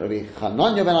Rabbi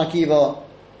Chananya ben Akiva,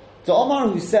 to Omar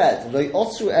who said, Lo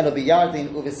Osru Elo Biyardin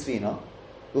Uvisfina,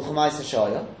 Uchamai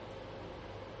Sashaya.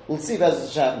 We'll see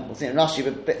Bez Hashem, we'll see in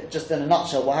Rashi, but just in a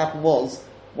nutshell, what happened was,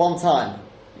 one time,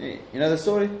 you know the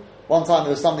story? One time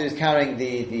there was somebody who was carrying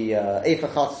the Ephah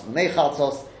Chatzos, the Mei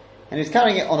Chatzos, and he was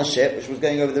carrying it on a ship which was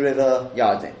going over the river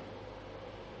Yarden.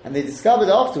 And they discovered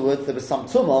afterwards there was some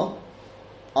tumah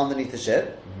underneath the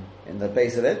ship, in the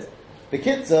base of it.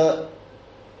 B'kitzur,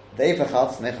 the Ephah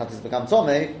Chatzos, Mei Chatzos become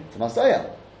Tomei, Tomasaya.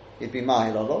 It'd be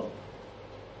Mahil Olov.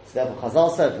 So therefore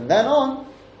Chazal said, from then on,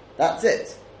 that's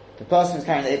it. The person who's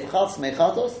carrying the Ephah Chatzos, Mei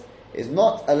Chatzos, is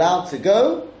not allowed to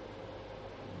go.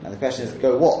 Now the question is,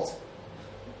 go what?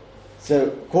 So,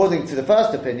 according to the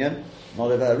first opinion,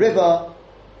 not over a river.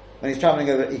 When he's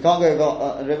travelling over, he can't go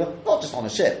over a river. Not just on a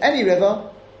ship. Any river,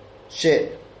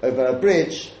 ship, over a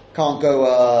bridge, can't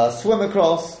go swim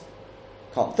across,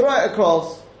 can't throw it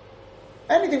across.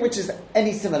 Anything which is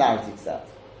any similarity to that.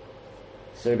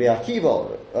 So Rabbi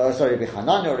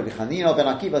Hananya or Rabbi Chanina ben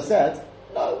Akiva said,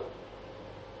 no.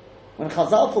 When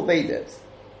Chazal forbade it,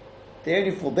 they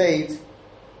only forbade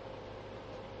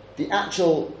the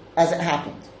actual as it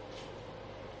happened.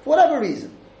 For whatever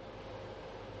reason.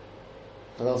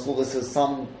 Chazal saw this as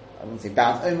some, I wouldn't say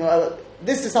bad,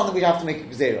 this is something we have to make a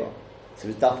gzera. So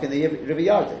it's Dafk in the River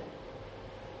Yarden.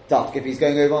 Dafk if he's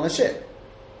going over on a ship.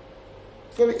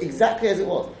 It's got to be exactly as it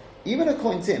was. Even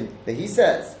according to him, that he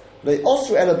says,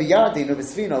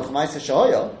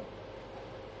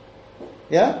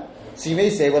 yeah? So you may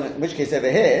say, well, in which case over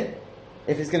here,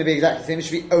 if it's going to be exactly the same, it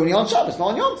should be only on Shabbos, not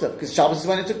on Yom Tov, because Shabbos is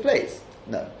when it took place.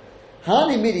 No.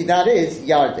 Hani Midi, that is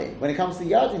Yarden. When it comes to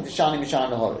Yarden, to Shani Mishan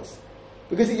Lahoris.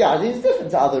 Because the Yarden is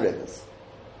different to other rivers.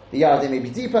 The Yarden may be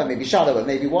deeper, it may be shallower, it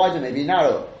may be wider, it may be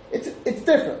narrower. It's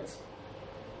different.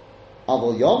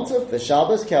 Avol Yom Tov, the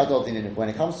Shabbos, when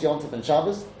it comes to Yom Tov and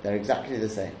Shabbos, they're exactly the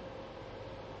same.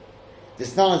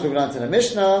 This now as we learned in the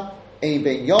Mishnah, Ein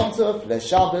ben Yom Tov le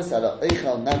Shabbos ala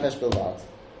Eichel Nefesh Bilvad.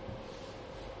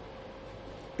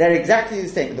 They're exactly the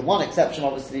same, with the one exception,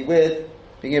 obviously, with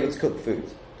being able to cook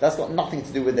food. That's got nothing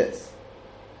to do with this.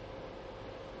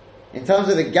 In terms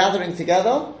of the gathering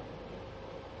together,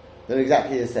 they're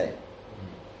exactly the same.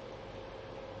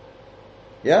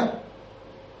 Yeah?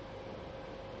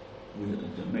 We're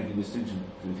making a distinction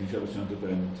between Shabbos Yom Tov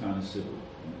and Tana Civil.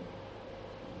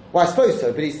 Well, I suppose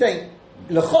so, but he's saying,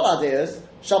 L'chol ideas,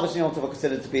 Shabbos and Yom Tov are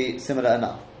considered to be similar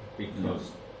enough.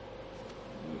 Because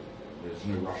there's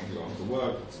no rushing to go on to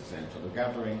work, it's the same sort of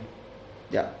gathering.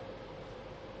 Yeah.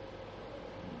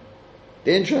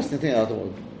 The interesting thing, I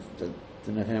don't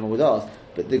know if anyone would ask,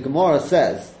 but the Gemara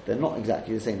says they're not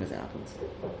exactly the same as it happens.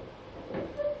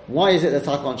 Why is it that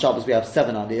on Shabbos we have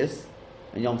 7 aliyahs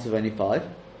and Yom Tov only 5?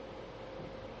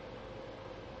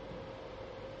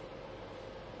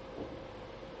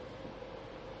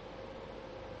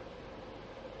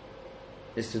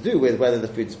 It's to do with whether the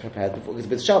food is prepared before. Because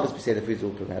with Shabbos we say the food is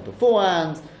all prepared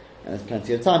beforehand, and there's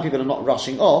plenty of time. People are not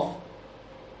rushing off.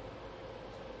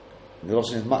 The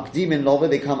Lashon is makdim in lova,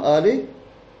 they come early.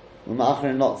 U'ma'achrin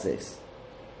in lotzis.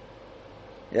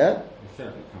 Yeah? You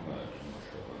certainly come early,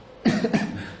 I'm not sure.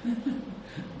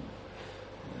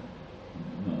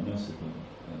 Not Nasib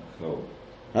and Chol.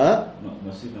 Huh? Not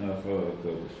Nasib and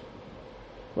Chol.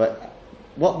 Right.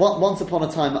 Once upon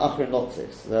a time, Achrin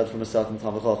Lotzis, I heard from a certain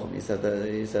Talmud Chacham, he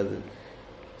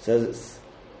says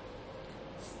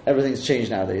everything's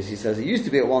changed nowadays. He says it used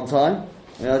to be at one time.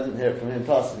 I didn't hear it from him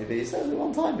personally, but he says at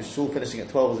one time, shul finishing at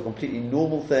 12 was a completely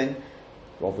normal thing.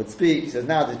 Rob would speak. He says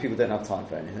nowadays people don't have time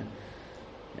for anything.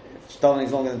 If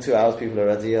davening's longer than 2 hours, people are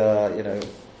already,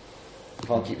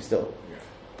 can't keep still.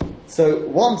 Yeah. So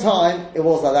one time it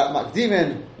was like that.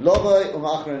 Makdimin lovay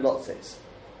u'machrin lotzis.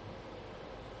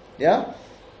 Yeah?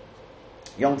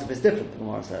 Yom Tov is different, the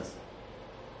Gemara says.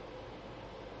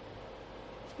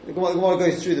 The Gemara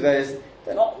goes through the various.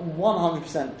 They're not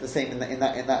 100% the same in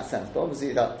that sense, but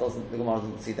obviously the Gemara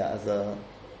doesn't see that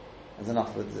as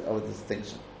enough of a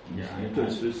distinction. Yeah, it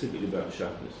talks specifically about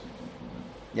Shabbos.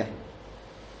 Yeah.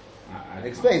 It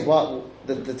explains what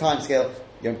the time scale.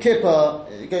 Yom Kippur.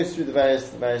 It goes through the various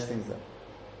things there.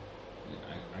 Yeah,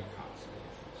 I can't see the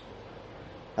difference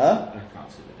with that. Huh? I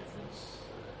can't see the difference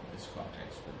in this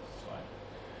context, but it's fine.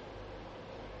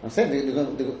 I'm saying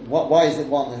why is it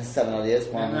one that has 7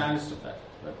 aliyahs? I understood that.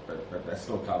 but I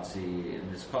still can't see in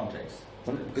this context.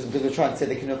 Because we're trying to say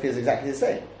the kinufia is exactly the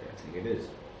same. I think it is.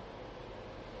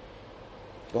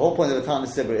 The whole point of the Tanis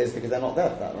Sibra is because they're not there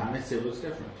for that long. Tanis Sibra is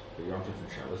different. The Yom Tov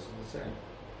and Shabbos are the same.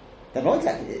 They're not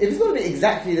exactly. If it's going to be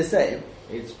exactly the same,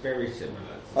 it's very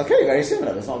similar. Okay, very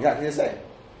similar. It's not exactly the same.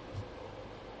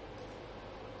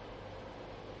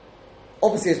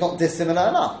 Obviously, it's not dissimilar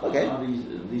enough. Okay. Are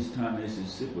these Tanis and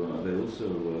Sibra, are they also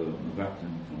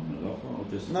Mavatim from Melacha or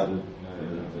just no?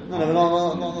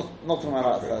 No, not from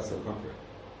Melacha.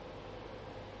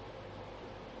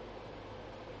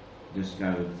 Just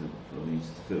gathered for these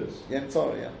first. Yeah,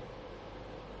 sorry, yeah.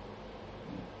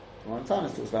 One time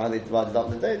it talks about how they divided up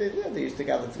the day. They used to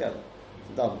gather together.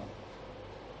 Done.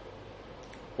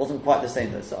 Wasn't quite the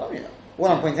same though. So I mean,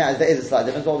 what I'm pointing out is there is a slight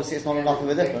difference. Obviously, it's not enough of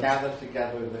a difference. They gather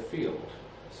together in the field,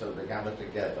 so they gather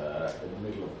together in the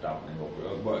middle of davening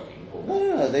or working. Or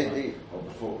No. Or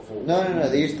before. No.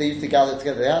 They used to gather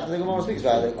together. The Gemara speaks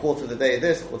about it. A quarter of the day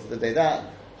this, quarter of the day that.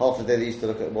 Half of the day they used to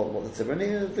look at what the Tzibra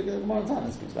needed. The Gemara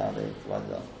time speaks about it. They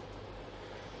divided up.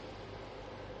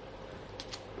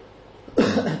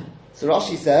 So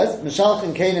Rashi says,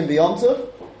 Mishalchin Kainim B'Yomtov,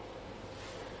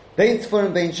 Bein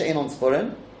Tfurin, Bein She'en on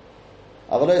Tfurin,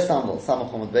 Avalo Sandal, Samach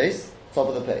Hamad Beis, top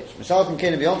of the page. Mishalchin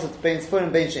Kainim B'Yomtov, Bein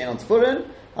Tfurin, Bein She'en on Tfurin,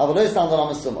 Avalo Sandal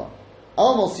Amasuma.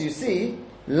 Almost you see,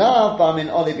 Lav Barmin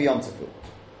Oli B'Yomtovu.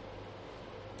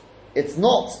 It's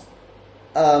not,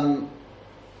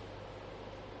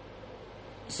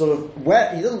 sort of,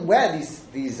 he doesn't wear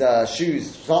these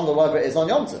shoes, Sandal, whatever it is, on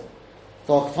Yom Tov.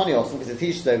 So Tani Osman, because it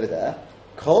teaches over there,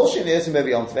 Kol Shin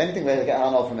maybe Yom Tov, anything where they get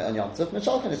Hanal from it on Yom Tov,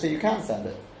 Mishalchin, so you can send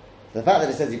it. The fact that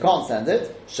it says you can't send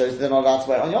it shows that they're not allowed to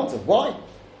wear it on Yom Tov. Why?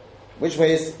 Which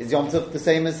way is Yom Tov the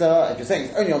same as, if you're saying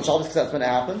it's only on Shabbos because that's when it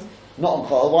happens, not on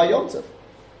Chol, why Yom Tov?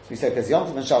 So we say because Yom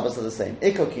Tov and Shabbos are the same.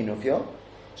 Iko Kinufyo,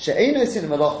 She'eno Sin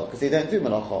Melacha, because they don't do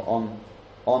Melacha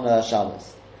on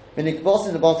Shabbos. When you boss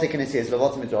in the bottom Kinesias, the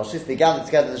bottom Midrashis, they gather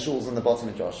together the shuls in the bottom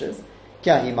Midrashis,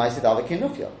 Kyahi Maisid Ava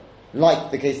Kinufyo.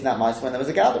 Like the case in that mice when there was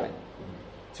a gathering.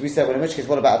 So we said, well, in which case,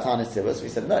 what about Tanis Sibra? So we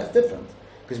said, no, it's different.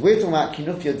 Because we're talking about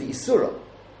Kinufya di Isura,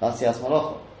 that's Yas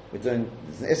Malacha. We're doing,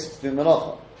 there's an Isra to do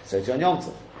Malacha. So it's on Yom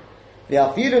Tov.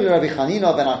 V'afiru l'Rabbi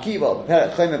Chanina ben Akiva,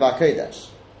 b'perek Chome b'Kodesh.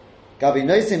 Gabi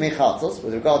Noise mechatos,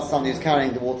 with regard to somebody who's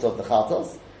carrying the water of the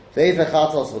chatos. Ve'efe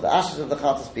chatos, with the ashes of the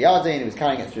chatos, b'Yarden, he was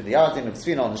carrying it through the Yarden, with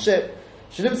Svina on the ship.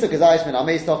 Shenimsa kazayis min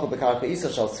amei stochel b'karka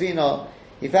isa shal Svina.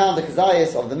 He found the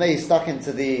kazayis of the maize stuck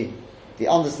into the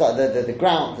underside, the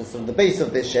ground, the sort of the base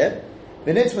of this ship.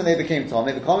 Vinitz, when they became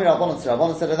Tomei,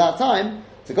 Rabbanan said at that time,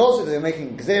 to go so they were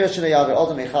making Gzeira Shalei Yaver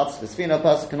Odom Mechatos V'Sfina, a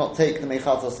person cannot take the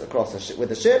Mechatos across a ship,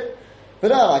 with a ship.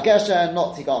 But Gesher,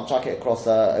 not he can't chuck it across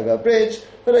over a bridge.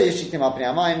 But Yeshitim Apnei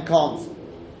Hamayim can't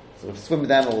sort of swim with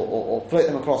them or float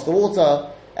them across the water.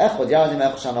 Echod Yardim,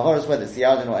 Echod Shanahoros, whether it's the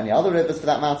Yarden or any other rivers for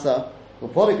that matter.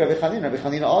 Upodik Rabbi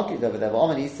Chanina argued over there,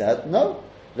 but he said no.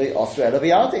 The Australia of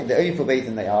Yarden, they only forbade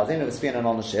in the Yarden, it was Sfina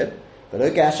on the ship. But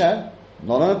Gesher,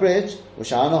 not on a bridge,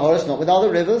 Ushana Horus, not with other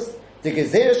rivers. The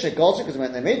Gezerah Shekolcha, because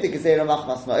when they made the Gezerah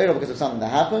Machmas Ma'ira because of something that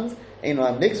happened, Eino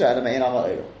Am Nigzra Adam Eino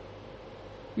Ma'ira.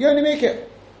 You only make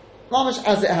it mamash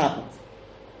as it happened.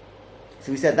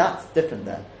 So we said that's different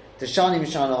then. Tashani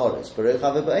Mishana Horus, Baruch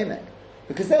Hava Ba'emek.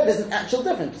 Because there's an actual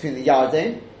difference between the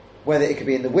Yarden, whether it could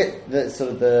be in the width,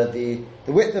 the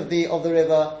width of the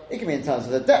river, it can be in terms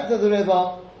of the depth of the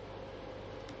river.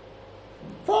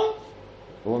 Fine.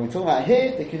 But when we talk about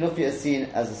here, the Kinufia is seen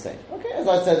as the same. Okay, as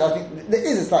I said, I think there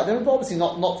is a slight difference, but obviously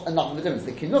not enough of a difference.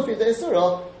 The Kinufia, the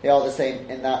Isura, they are the same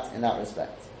in that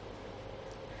respect.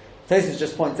 Tosfos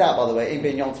just points out, by the way, in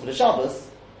being Yom Tov for the Shabbos,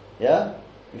 yeah,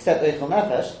 except the Eichel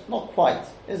Nefesh, not quite,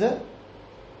 is it?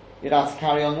 You're allowed to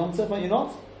carry on Yom Tov, are you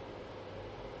not?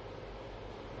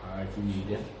 I think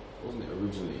you wasn't it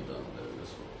originally done though,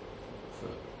 this for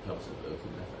purpose of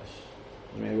Eichel Nefesh?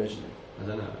 What do you mean originally? I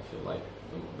don't know, I feel like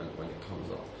when it comes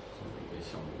up, something they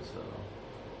show me as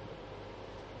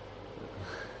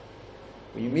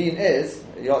What you mean is,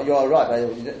 you are right,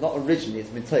 but not originally, it's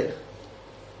Mitoich.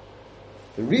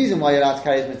 The reason why you're allowed to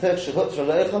carry is Mitoich, Shehutra,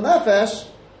 Le'echel Nefesh,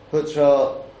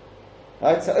 Hutra,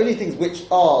 right? So only things which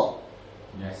are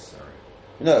necessary.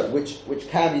 No, which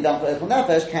can be done for Eichel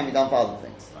Nefesh, can be done for other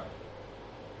things. Right.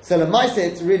 So the Maisa,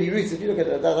 it's really roots. If you look at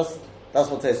it, that's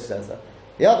what Tosfos says there.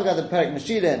 The other guy, the Perek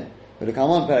Meshilin, we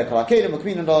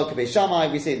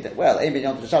say that, well, Ein Ben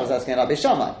Yom Tov Shabbos, that's going to be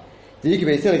Shammai. The Yiki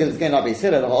Beis Hillel, because it's going to be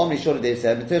Hillel, the Omri Shor Dave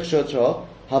said, Mitich Shotra,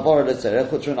 Habor Letzerech,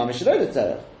 Chutru Nami Shiroi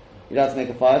Letzerech. You'd have to make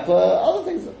a fire for other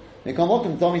things.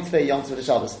 Mekom Domi Tvei Yom Tov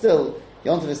Shabbos. Still,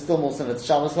 Yom Tov is still more similar to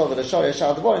Shabbos, however, the Shor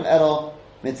Yeshar Devorim, Ero,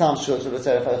 Mitam Shotra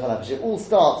Letzerech, Eichel Nefesh. It all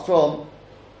starts from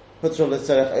Putra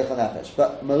l'tzerech eichel nefesh.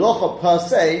 But Melacha per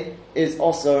se is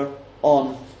also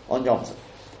on Yom Tov,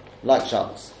 like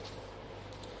Shabbos.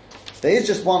 There is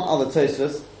just one other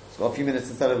Tosfos. It's got a few minutes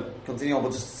instead of continuing on,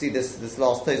 we'll just see this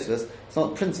last Tosfos. It's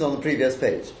not printed on the previous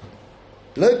page.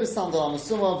 Lo b'sandal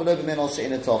amasuma v'lo b'minol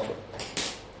she'ina tofra.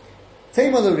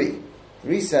 Tema the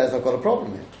Ri says, I've got a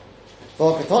problem here.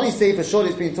 Well, Katani Sefer, surely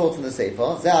it's been taught in the Sefer,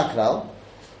 Ze'aklal,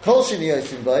 Kol sheni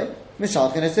yosim boy,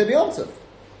 Mishalchin etzeh b'Yom Tov.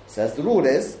 Says the rule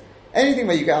is, anything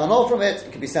where you get hanol from it,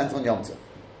 it can be sent on Yom Tov.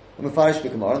 And Mefarish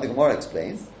b'Gemara, and the Gemara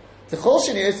explains, the Kol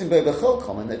sheni yosim boy b'chol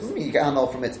common, that doesn't mean you get hanol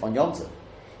from it on Yom Tov.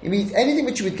 It means anything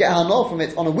which you would get hanol from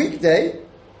it on a weekday,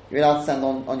 you're allowed to send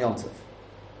on Yom Tov.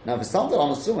 Now, v'samdal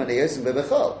amasuma ne'yosim boy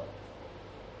b'chol.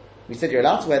 We said you're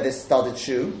allowed to wear this studded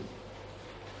shoe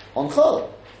on Chol.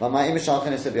 Why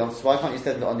can't you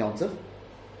send it on Yom Tov?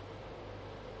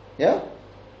 Yeah?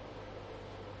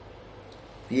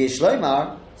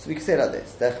 So we can say like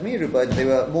this. They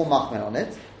were more machmer on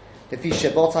it.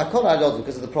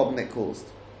 Because of the problem it caused.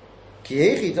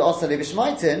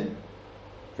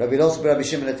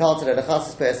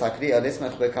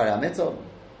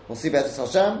 We'll see better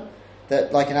Hashem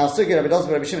that, like in our Sugi,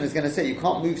 Rabbi Shimon is going to say you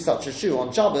can't move such a shoe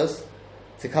on Shabbos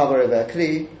to cover over a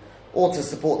kli or to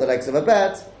support the legs of a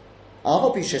bed. Even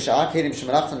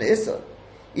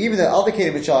though other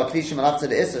kelim which are kli shemalachta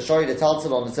the issa, shori the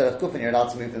taltalon the tzerech kufan, you're allowed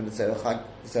to move them the tzerech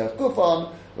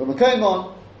kufan or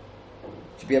makomon,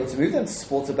 to be able to move them to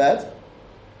support a bed.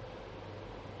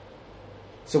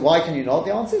 So why can you not?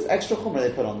 The answer is extra chumrah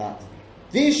they put on that.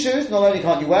 These shoes, not only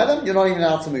can't you wear them, you're not even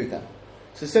allowed to move them.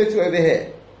 So too over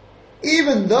here.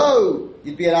 Even though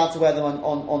you'd be allowed to wear them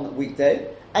on a weekday,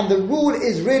 and the rule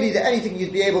is really that anything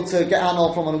you'd be able to get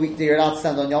hanol from on a weekday, you're allowed to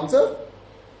send on Yom Tov.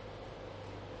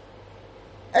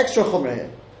 Extra chumrah here.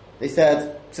 They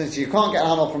said, since you can't get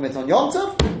hanol from it on Yom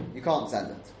Tov, you can't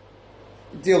send it.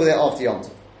 Deal with it after Yom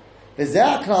Tov. The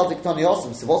Ze'ah Klal Diktani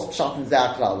Osam, so what's Pshat in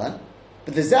Ze'ah Klal then?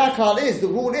 But the Ze'ah Klal is, the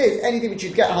rule is, anything which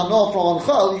you'd get hanol from on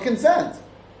Chol, you can send.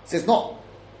 So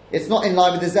it's not in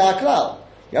line with the Ze'ah Klal.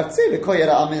 You have to say,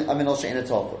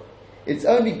 it's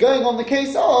only going on the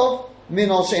case of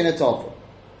Minol She'ina Tofra.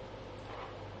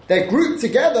 They're grouped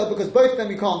together because both of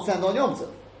them you can't send on Yom Tov.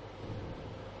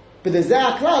 But the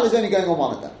Ze'ah Klal is only going on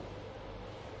one of them.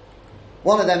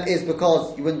 One of them is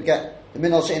because you wouldn't get, the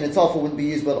Minol She'ina Tofra wouldn't be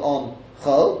used but on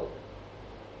Chol.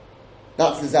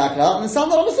 That's the Ze'ah Klal. And the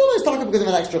Sandal Amasuma is talking because of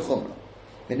an extra Chumrah.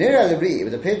 The Nira L'Ri, it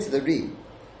would appear to the Ri,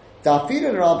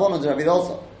 Da'afiru L'Rabbanon to Rabbi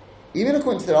Elazar. Even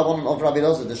according to the Rabbanon of Rabbi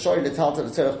Elazar, the Shori L'Talta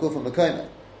L'Tzerech Kufa Mekome,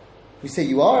 we say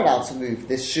you are allowed to move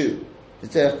this shoe, the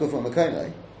Tzerech Kufa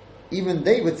Mekome, even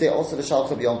they would say also the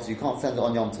Shalcha B'Yom Tov, you can't send it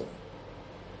on Yom Tov.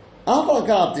 Aval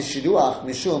Gav the Shiluach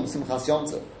Mishum Simchas Yom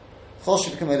Tov,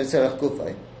 Choshev Kamei L'Tzerech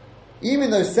Kufa, even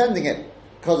though sending it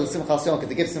because of Simchas Yom Tov,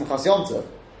 the gift Simchas Yom Tov,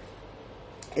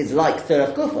 is like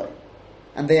Tzerech Kufa,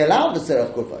 and they allow the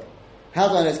Tzerech Kufa. How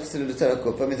do I know it's considered the Tzerech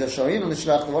Kufa? Means a Shorin on the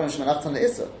Shlach Tavorim Shmanach on the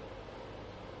Issa.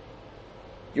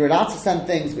 You're allowed to send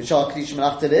things which are Kli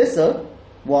Shmanach to the Issa.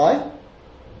 Why?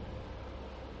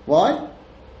 Why?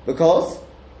 Because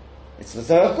it's the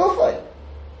Tzerech Kufa.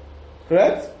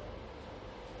 Correct?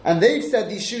 And they've said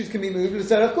these shoes can be moved with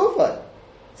the Tzerech Kufa.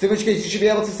 So in which case you should be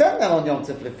able to send them on Yom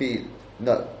Tov Lefi.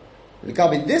 No.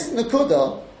 L'kabi this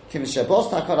Nakuda Kim Shabos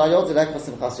Takarayot Zelek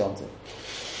Simchas Yom Tov.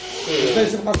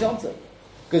 There's no Simchas Yom Tov.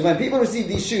 Because when people receive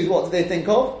these shoes, what do they think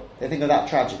of? They think of that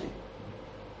tragedy.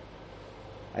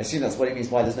 I assume that's what it means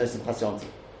why there's no Simchas Yom Tov.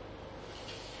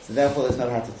 So therefore there's no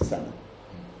hatter to send them.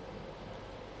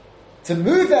 To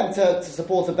move them to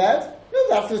support a bed, no,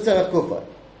 that's the Tzerech Kufa.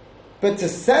 But to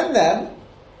send them,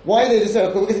 why do they do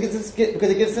Tzerech Kufa? Because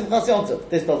it gives Simchas Yom Tov.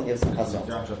 This doesn't give Simchas Yom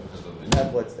Tov.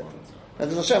 Therefore it's different.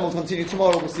 And Hashem will continue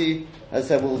tomorrow. We'll see, as I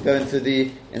said, we'll go into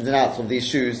the ins and outs of these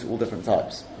shoes, all different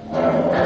types.